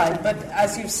out of time, but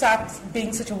as you've sat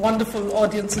being such a wonderful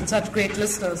audience and such great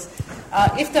listeners,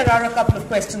 if there are a couple of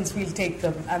questions, we'll take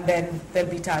them, and then there'll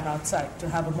be time outside to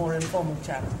have a more informal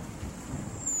chat.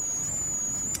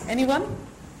 Anyone?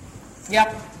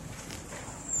 Yeah.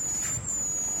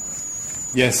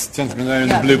 Yes, gentleman there in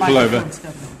the blue pullover.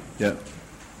 Yeah.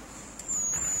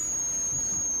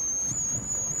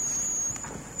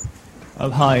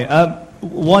 Hi.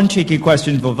 One cheeky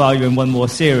question for Vayu and one more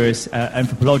serious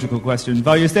anthropological question.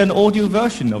 Vayu, is there an audio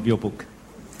version of your book?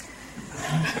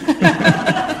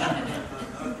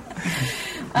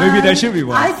 Maybe there should be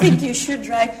one. I think you should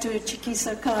write to Chiki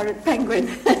Sarkar at Penguin.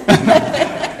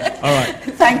 All right.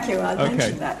 Thank you. I'll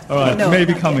mention that. All right. No,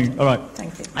 maybe coming. Yet. All right.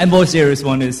 Thank you. And more serious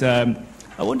one is, I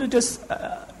want to just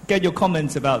get your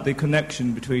comments about the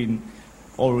connection between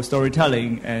oral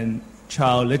storytelling and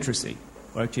child literacy,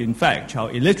 or actually, in fact,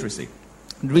 child illiteracy.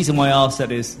 The reason why I asked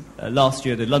that is last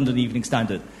year the London Evening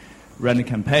Standard ran a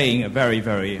campaign, a very,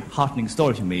 very heartening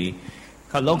story to me.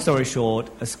 Cut long story short,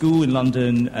 a school in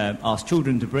London asked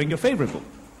children to bring your favourite book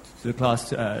to the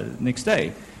class next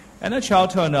day. And a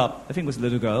child turned up, I think it was a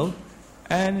little girl,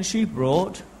 and she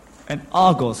brought an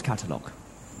Argos catalogue.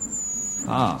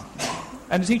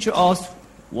 And the teacher asked,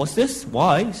 what's this?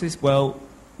 Why? He says, well,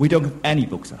 we don't have any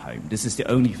books at home. This is the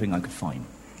only thing I could find.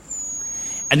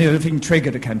 And everything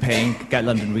triggered a campaign, Get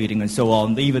London Reading, and so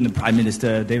on. Even the Prime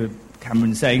Minister, David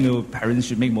Cameron, saying, oh, parents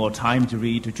should make more time to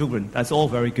read to children. That's all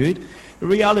very good. The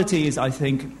reality is, I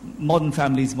think, modern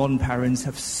families, modern parents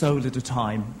have so little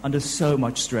time, under so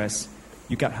much stress,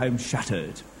 you get home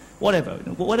shattered.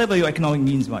 Whatever your economic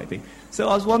means might be. So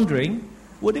I was wondering,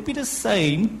 would it be the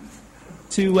same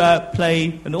to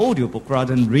play an audiobook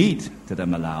rather than read to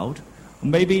them aloud? Or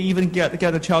maybe even get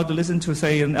a child to listen to,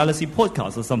 say, an LSE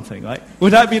podcast or something, right?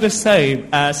 Would that be the same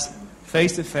as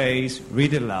face-to-face,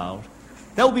 read it aloud?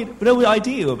 That would be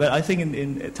ideal, but I think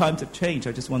in times have changed.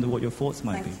 I just wonder what your thoughts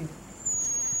might be.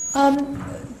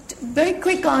 Very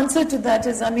quick answer to that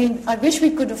is, I wish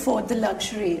we could afford the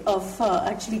luxury of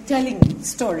actually telling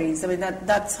stories.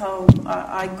 That's how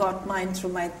I got mine,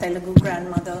 through my Telugu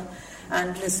grandmother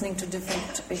and listening to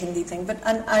different Hindi things. But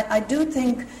I do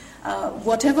think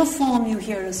whatever form you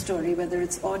hear a story, whether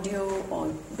it's audio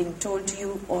or being told to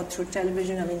you or through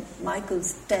television,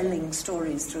 Michael's telling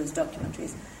stories through his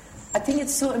documentaries. I think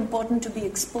it's so important to be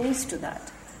exposed to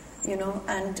that,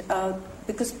 and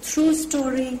because through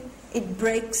story, it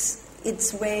breaks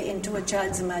its way into a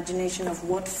child's imagination of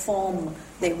what form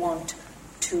they want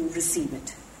to receive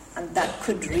it, and that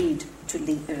could lead to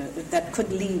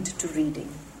reading.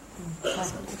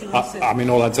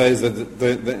 All I'd say is that,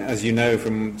 as you know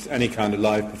from any kind of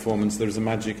live performance, there is a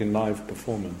magic in live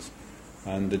performance,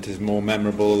 and it is more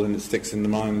memorable and it sticks in the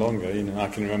mind longer. I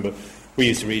can remember we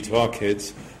used to read to our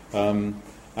kids. I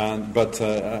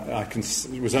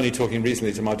was only talking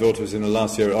recently to my daughter who was in the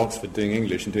last year at Oxford doing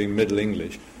English and doing Middle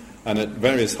English, and at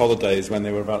various holidays when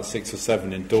they were about 6 or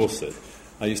 7 in Dorset,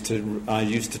 I used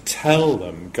to tell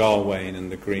them Gawain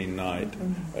and the Green Knight,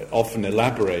 often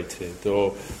elaborated,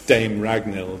 or Dame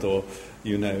Ragnhild, or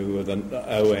the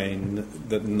Owain,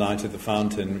 the Knight of the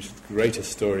Fountain, which is the greatest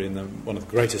story one of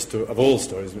the greatest of all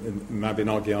stories in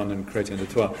Mabinogion and Chrétien de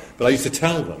Troyes. But I used to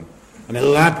tell them and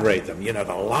elaborate them. The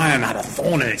lion had a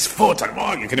thorn in its foot,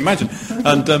 and you can imagine.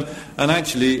 And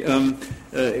actually,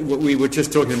 we were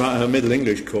just talking about her Middle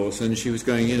English course, and she was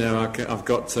going, I've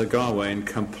got Gawain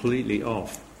completely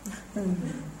off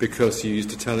because you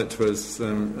used to tell it to us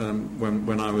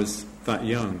when I was that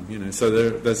young. So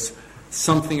there's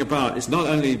something about it's not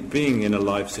only being in a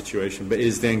live situation, but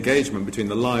is the engagement between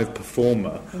the live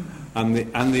performer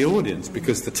and the audience,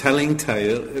 because the telling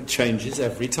tale changes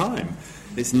every time.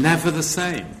 It's never the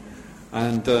same,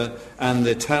 and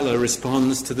the teller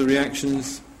responds to the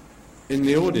reactions in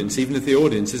the audience, even if the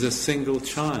audience is a single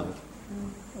child.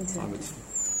 Exactly.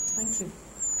 Thank you.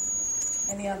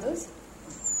 Any others?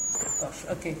 Gosh,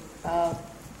 okay.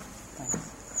 Thanks.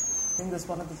 I think there's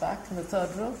one at the back in the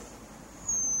third row.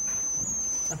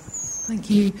 Thank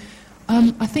you.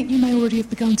 I think you may already have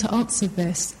begun to answer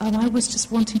this, and I was just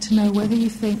wanting to know whether you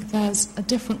think there's a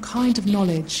different kind of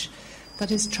knowledge that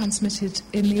is transmitted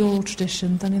in the oral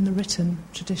tradition than in the written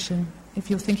tradition. If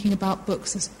you're thinking about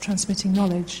books as transmitting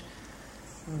knowledge,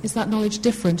 is that knowledge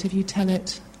different if you tell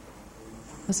it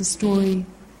as a story,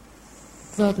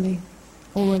 verbally,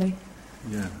 orally?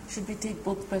 Yeah. Should we take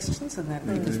both questions and then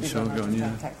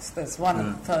there's one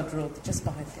in the third row just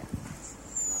behind you.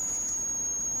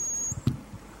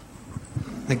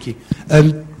 Thank you.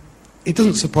 It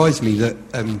doesn't surprise me that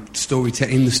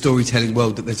in the storytelling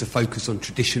world that there's a focus on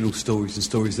traditional stories and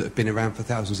stories that have been around for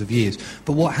thousands of years.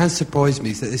 But what has surprised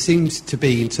me is that there seems to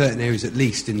be, in certain areas at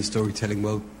least in the storytelling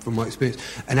world, from my experience,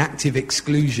 an active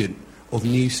exclusion of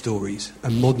new stories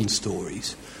and modern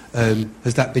stories.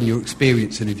 Has that been your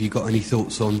experience, and have you got any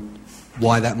thoughts on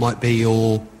why that might be,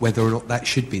 or whether or not that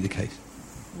should be the case?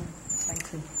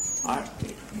 Thank you.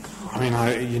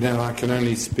 I can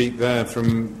only speak there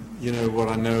from what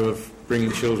I know of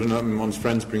bringing children up and one's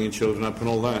friends bringing children up and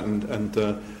all that,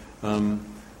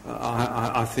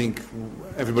 I think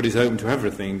everybody's open to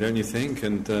everything, don't you think?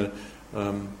 And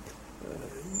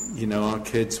our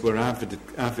kids were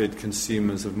avid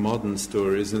consumers of modern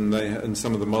stories, and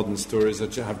some of the modern stories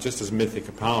have just as mythic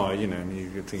a power.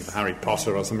 You could think of Harry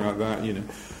Potter or something like that.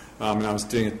 I was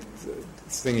doing a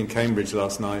thing in Cambridge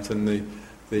last night, and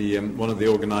one of the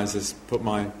organisers put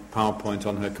my PowerPoint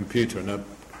on her computer,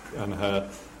 and her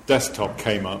desktop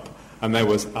came up, and there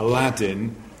was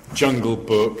Aladdin, Jungle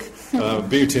Book,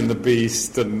 Beauty and the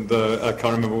Beast, and I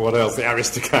can't remember what else, the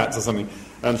Aristocats or something.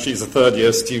 and she's a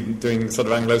third-year student doing sort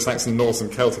of Anglo-Saxon, Norse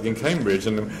and Celtic in Cambridge,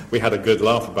 and we had a good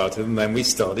laugh about it, and then we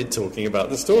started talking about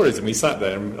the stories, and we sat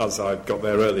there, and as I got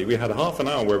there early, we had half an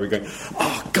hour where we were going,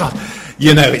 oh, God,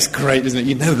 you know, it's great, isn't it?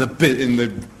 You know the bit in the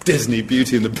Disney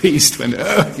Beauty and the Beast when,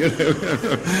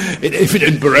 if it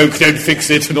ain't Baroque, don't fix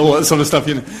it, and all that sort of stuff,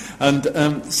 you know.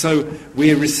 And so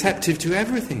we're receptive to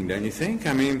everything, don't you think?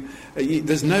 I mean,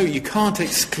 you can't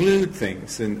exclude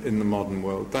things in the modern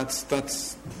world.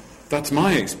 That's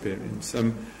my experience.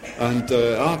 And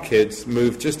our kids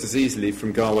move just as easily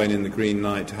from Gawain in the Green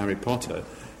Knight to Harry Potter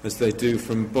as they do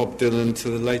from Bob Dylan to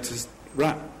the latest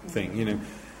rap thing, you know.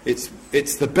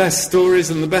 It's the best stories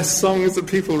and the best songs that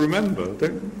people remember,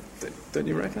 don't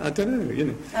you reckon? I don't know, you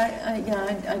know.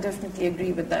 I definitely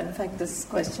agree with that. In fact, this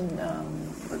question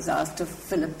was asked of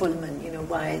Philip Pullman, you know,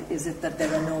 why is it that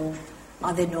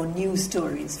are there no new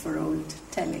stories for old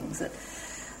tellings?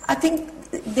 I think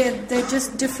they're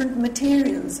just different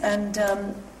materials, and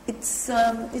it's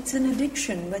an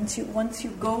addiction. Once you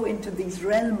go into these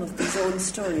realm of these old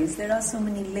stories, there are so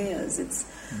many layers.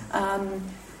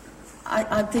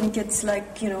 I think it's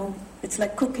like, you know, it's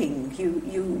like cooking.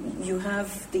 You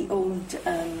have the old,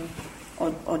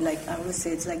 or like I would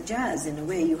say, it's like jazz in a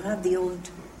way. You have the old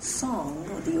song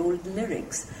or the old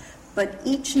lyrics, but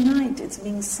each night it's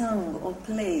being sung or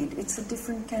played. It's a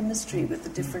different chemistry with a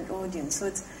different audience.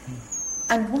 So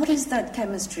and what is that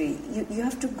chemistry? You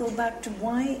have to go back to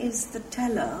why is the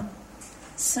teller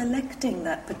selecting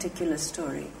that particular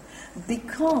story?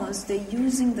 Because they're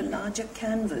using the larger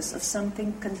canvas of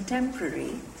something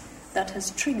contemporary that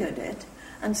has triggered it,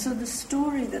 and so the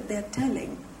story that they're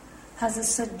telling has a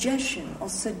suggestion or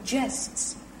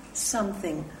suggests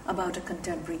something about a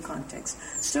contemporary context.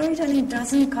 Storytelling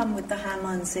doesn't come with the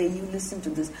hammer and say, you listen to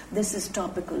this is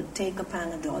topical, take a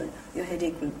Panadol, your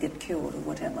headache will get cured or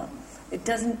whatever. It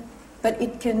doesn't, but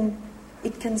it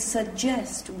can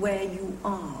suggest where you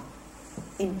are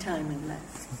in time and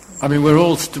life. I mean,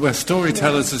 we're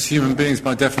storytellers as human beings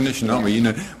by definition, aren't we? You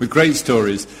know, with great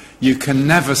stories, you can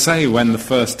never say when the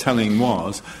first telling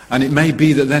was, and it may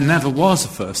be that there never was a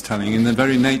first telling in the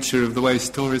very nature of the way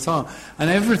stories are. And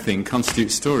everything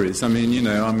constitutes stories. I mean, you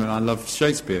know, I love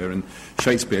Shakespeare, and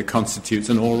Shakespeare constitutes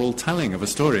an oral telling of a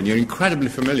story, and you're incredibly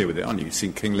familiar with it, aren't you? You've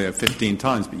seen King Lear 15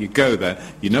 times, but you go there,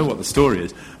 you know what the story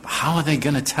is, but how are they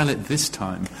going to tell it this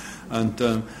time? And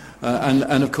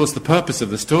of course, the purpose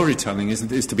of the storytelling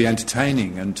is to be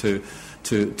entertaining and to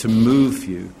move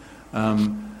you.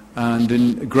 And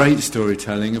in great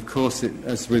storytelling, of course,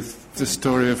 as with the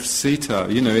story of Sita,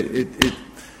 you know,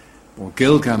 or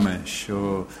Gilgamesh,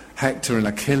 or Hector and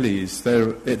Achilles,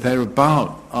 they're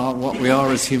about what we are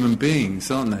as human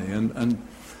beings, aren't they? And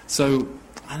so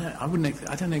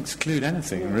I don't exclude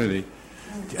anything really.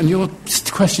 And your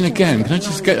question again? Can I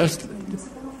just get us?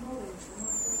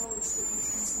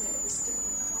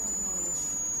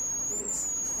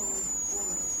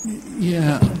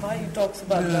 Yeah. Vayu talks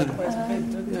about that quite a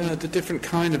bit. Yeah, the different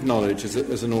kind of knowledge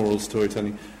as an oral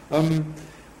storytelling.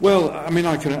 Well, I mean,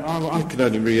 I could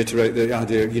only reiterate the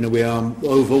idea. You know, we are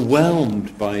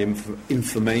overwhelmed by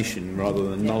information rather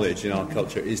than knowledge in our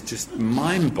culture. It's just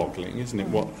mind-boggling, isn't it?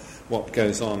 What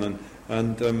goes on,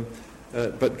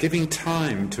 but giving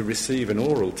time to receive an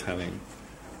oral telling,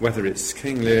 whether it's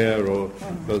King Lear or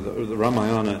the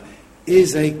Ramayana,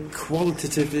 is a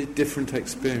qualitatively different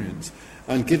experience.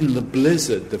 And given the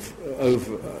blizzard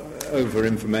of over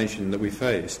information that we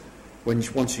face,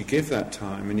 once you give that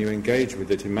time and you engage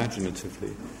with it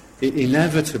imaginatively, it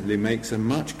inevitably makes a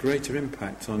much greater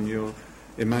impact on your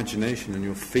imagination and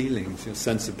your feelings, your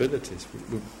sensibilities,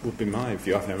 would be my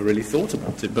view. I've never really thought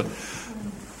about it, but...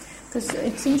 Because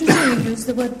it's interesting you use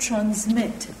the word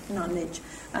transmit knowledge.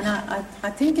 And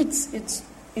I think it's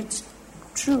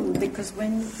true, because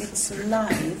when it's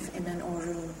live in an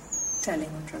oral telling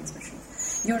or transmission,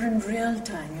 you're in real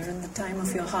time, you're in the time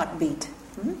of your heartbeat.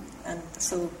 And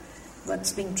so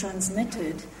what's being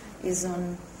transmitted is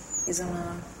on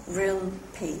a real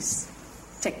pace,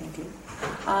 technically.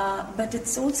 But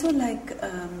it's also like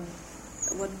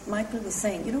what Michael was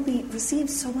saying, you know, we receive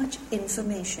so much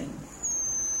information.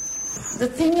 The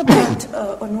thing about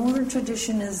an oral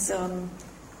tradition is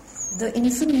the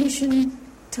information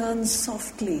turns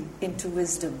softly into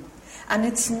wisdom. And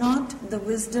it's not the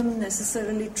wisdom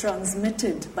necessarily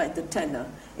transmitted by the teller.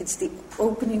 It's the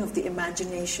opening of the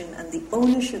imagination and the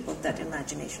ownership of that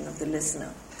imagination of the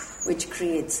listener, which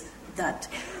creates that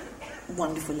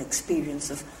wonderful experience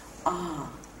of,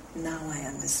 now I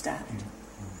understand.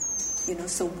 You know,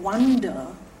 so wonder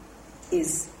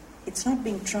is It's not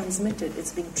being transmitted,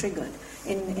 it's being triggered.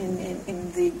 In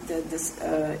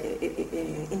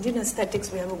Indian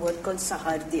aesthetics, we have a word called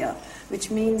sahardya, which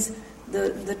means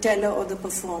the teller or the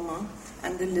performer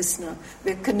and the listener.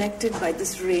 We're connected by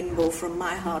this rainbow from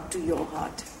my heart to your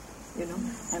heart,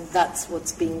 and that's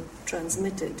what's being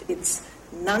transmitted. It's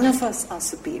none of us are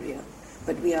superior,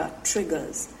 but we are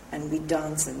triggers, and we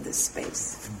dance in this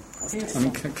space.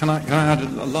 Can I add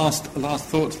a last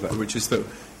thought to that, which is that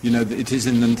it is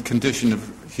in the condition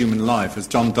of human life, as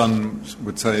John Donne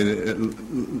would say,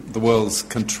 the world's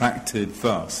contracted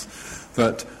thus,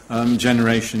 that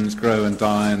generations grow and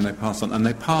die and they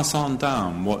pass on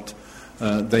down what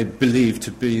they believe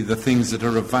to be the things that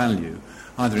are of value,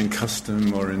 either in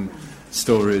custom or in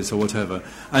stories or whatever.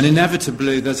 And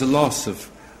inevitably there's a loss of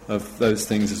those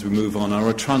things as we move on, or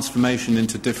a transformation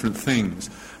into different things.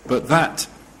 But that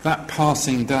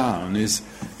passing down is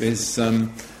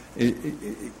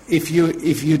if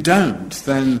you don't,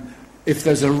 then if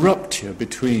there's a rupture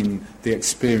between the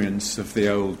experience of the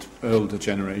older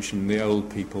generation, the old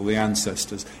people, the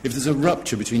ancestors, if there's a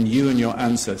rupture between you and your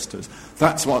ancestors,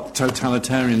 that's what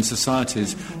totalitarian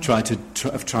societies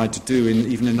have tried to do,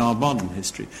 even in our modern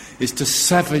history, is to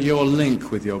sever your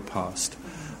link with your past.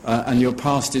 And your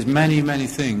past is many, many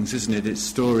things, isn't it? It's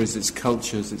stories, it's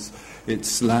cultures,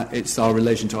 it's our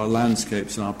relation to our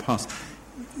landscapes and our past.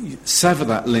 Sever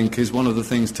that link is one of the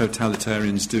things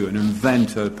totalitarians do, and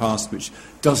invent a past which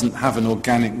doesn't have an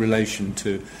organic relation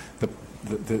to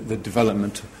the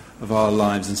development of our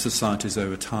lives and societies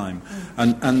over time.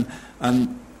 And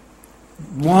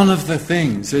one of the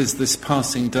things is this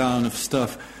passing down of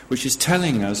stuff which is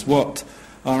telling us what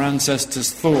our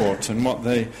ancestors thought and what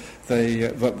they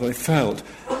felt,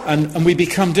 and we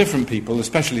become different people,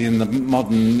 especially in the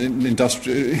modern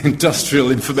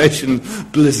industrial information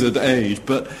blizzard age.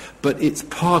 But it's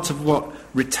part of what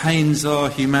retains our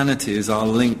humanity, is our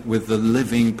link with the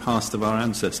living past of our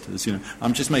ancestors.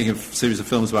 I'm just making a series of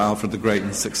films about Alfred the Great and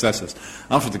his successors.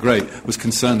 Alfred the Great was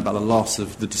concerned about the loss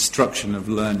of the destruction of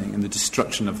learning and the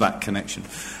destruction of that connection.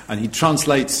 And he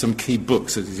translates some key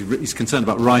books. He's concerned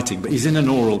about writing, but he's in an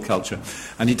oral culture.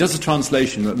 And he does a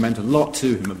translation that meant a lot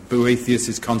to him of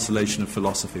Boethius' Consolation of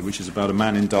Philosophy, which is about a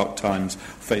man in dark times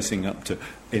facing up to,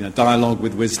 in a dialogue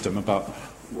with wisdom about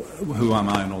who am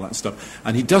I and all that stuff.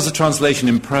 And he does a translation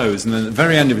in prose, and then at the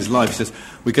very end of his life he says,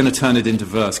 we're going to turn it into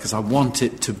verse because I want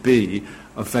it to be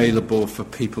available for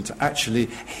people to actually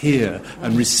hear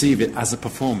and receive it as a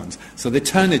performance. So they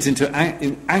turn it into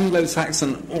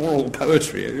Anglo-Saxon oral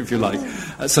poetry, if you like,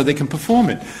 so they can perform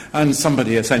it. And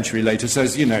somebody a century later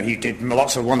says, he did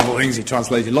lots of wonderful things, he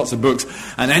translated lots of books,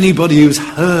 and anybody who's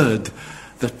heard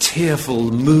the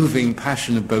tearful, moving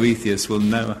passion of Boethius will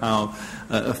know how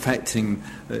affecting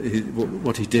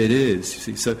what he did is. You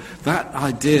see. So that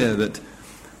idea that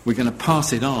we're going to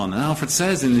pass it on, and Alfred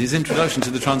says in his introduction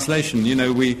to the translation,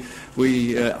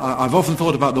 I've often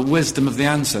thought about the wisdom of the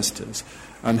ancestors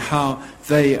and how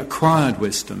they acquired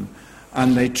wisdom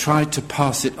and they tried to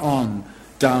pass it on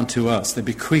down to us. They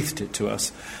bequeathed it to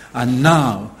us, and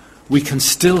now we can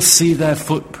still see their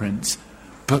footprints,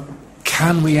 but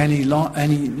can we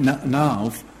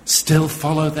now still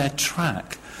follow their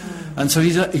track? And so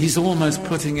he's almost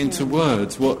putting into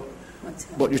words what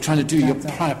you're trying to do. You're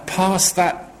trying to pass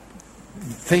that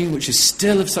thing which is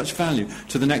still of such value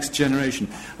to the next generation.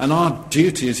 And our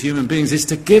duty as human beings is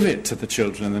to give it to the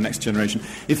children and the next generation.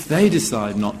 If they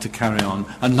decide not to carry on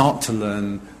and not to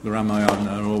learn the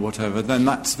Ramayana or whatever, then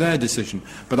that's their decision.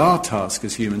 But our task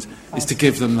as humans is to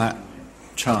give them that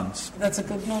chance. That's a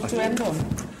good note to end on.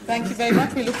 Thank you very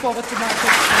much. We look forward to Marg.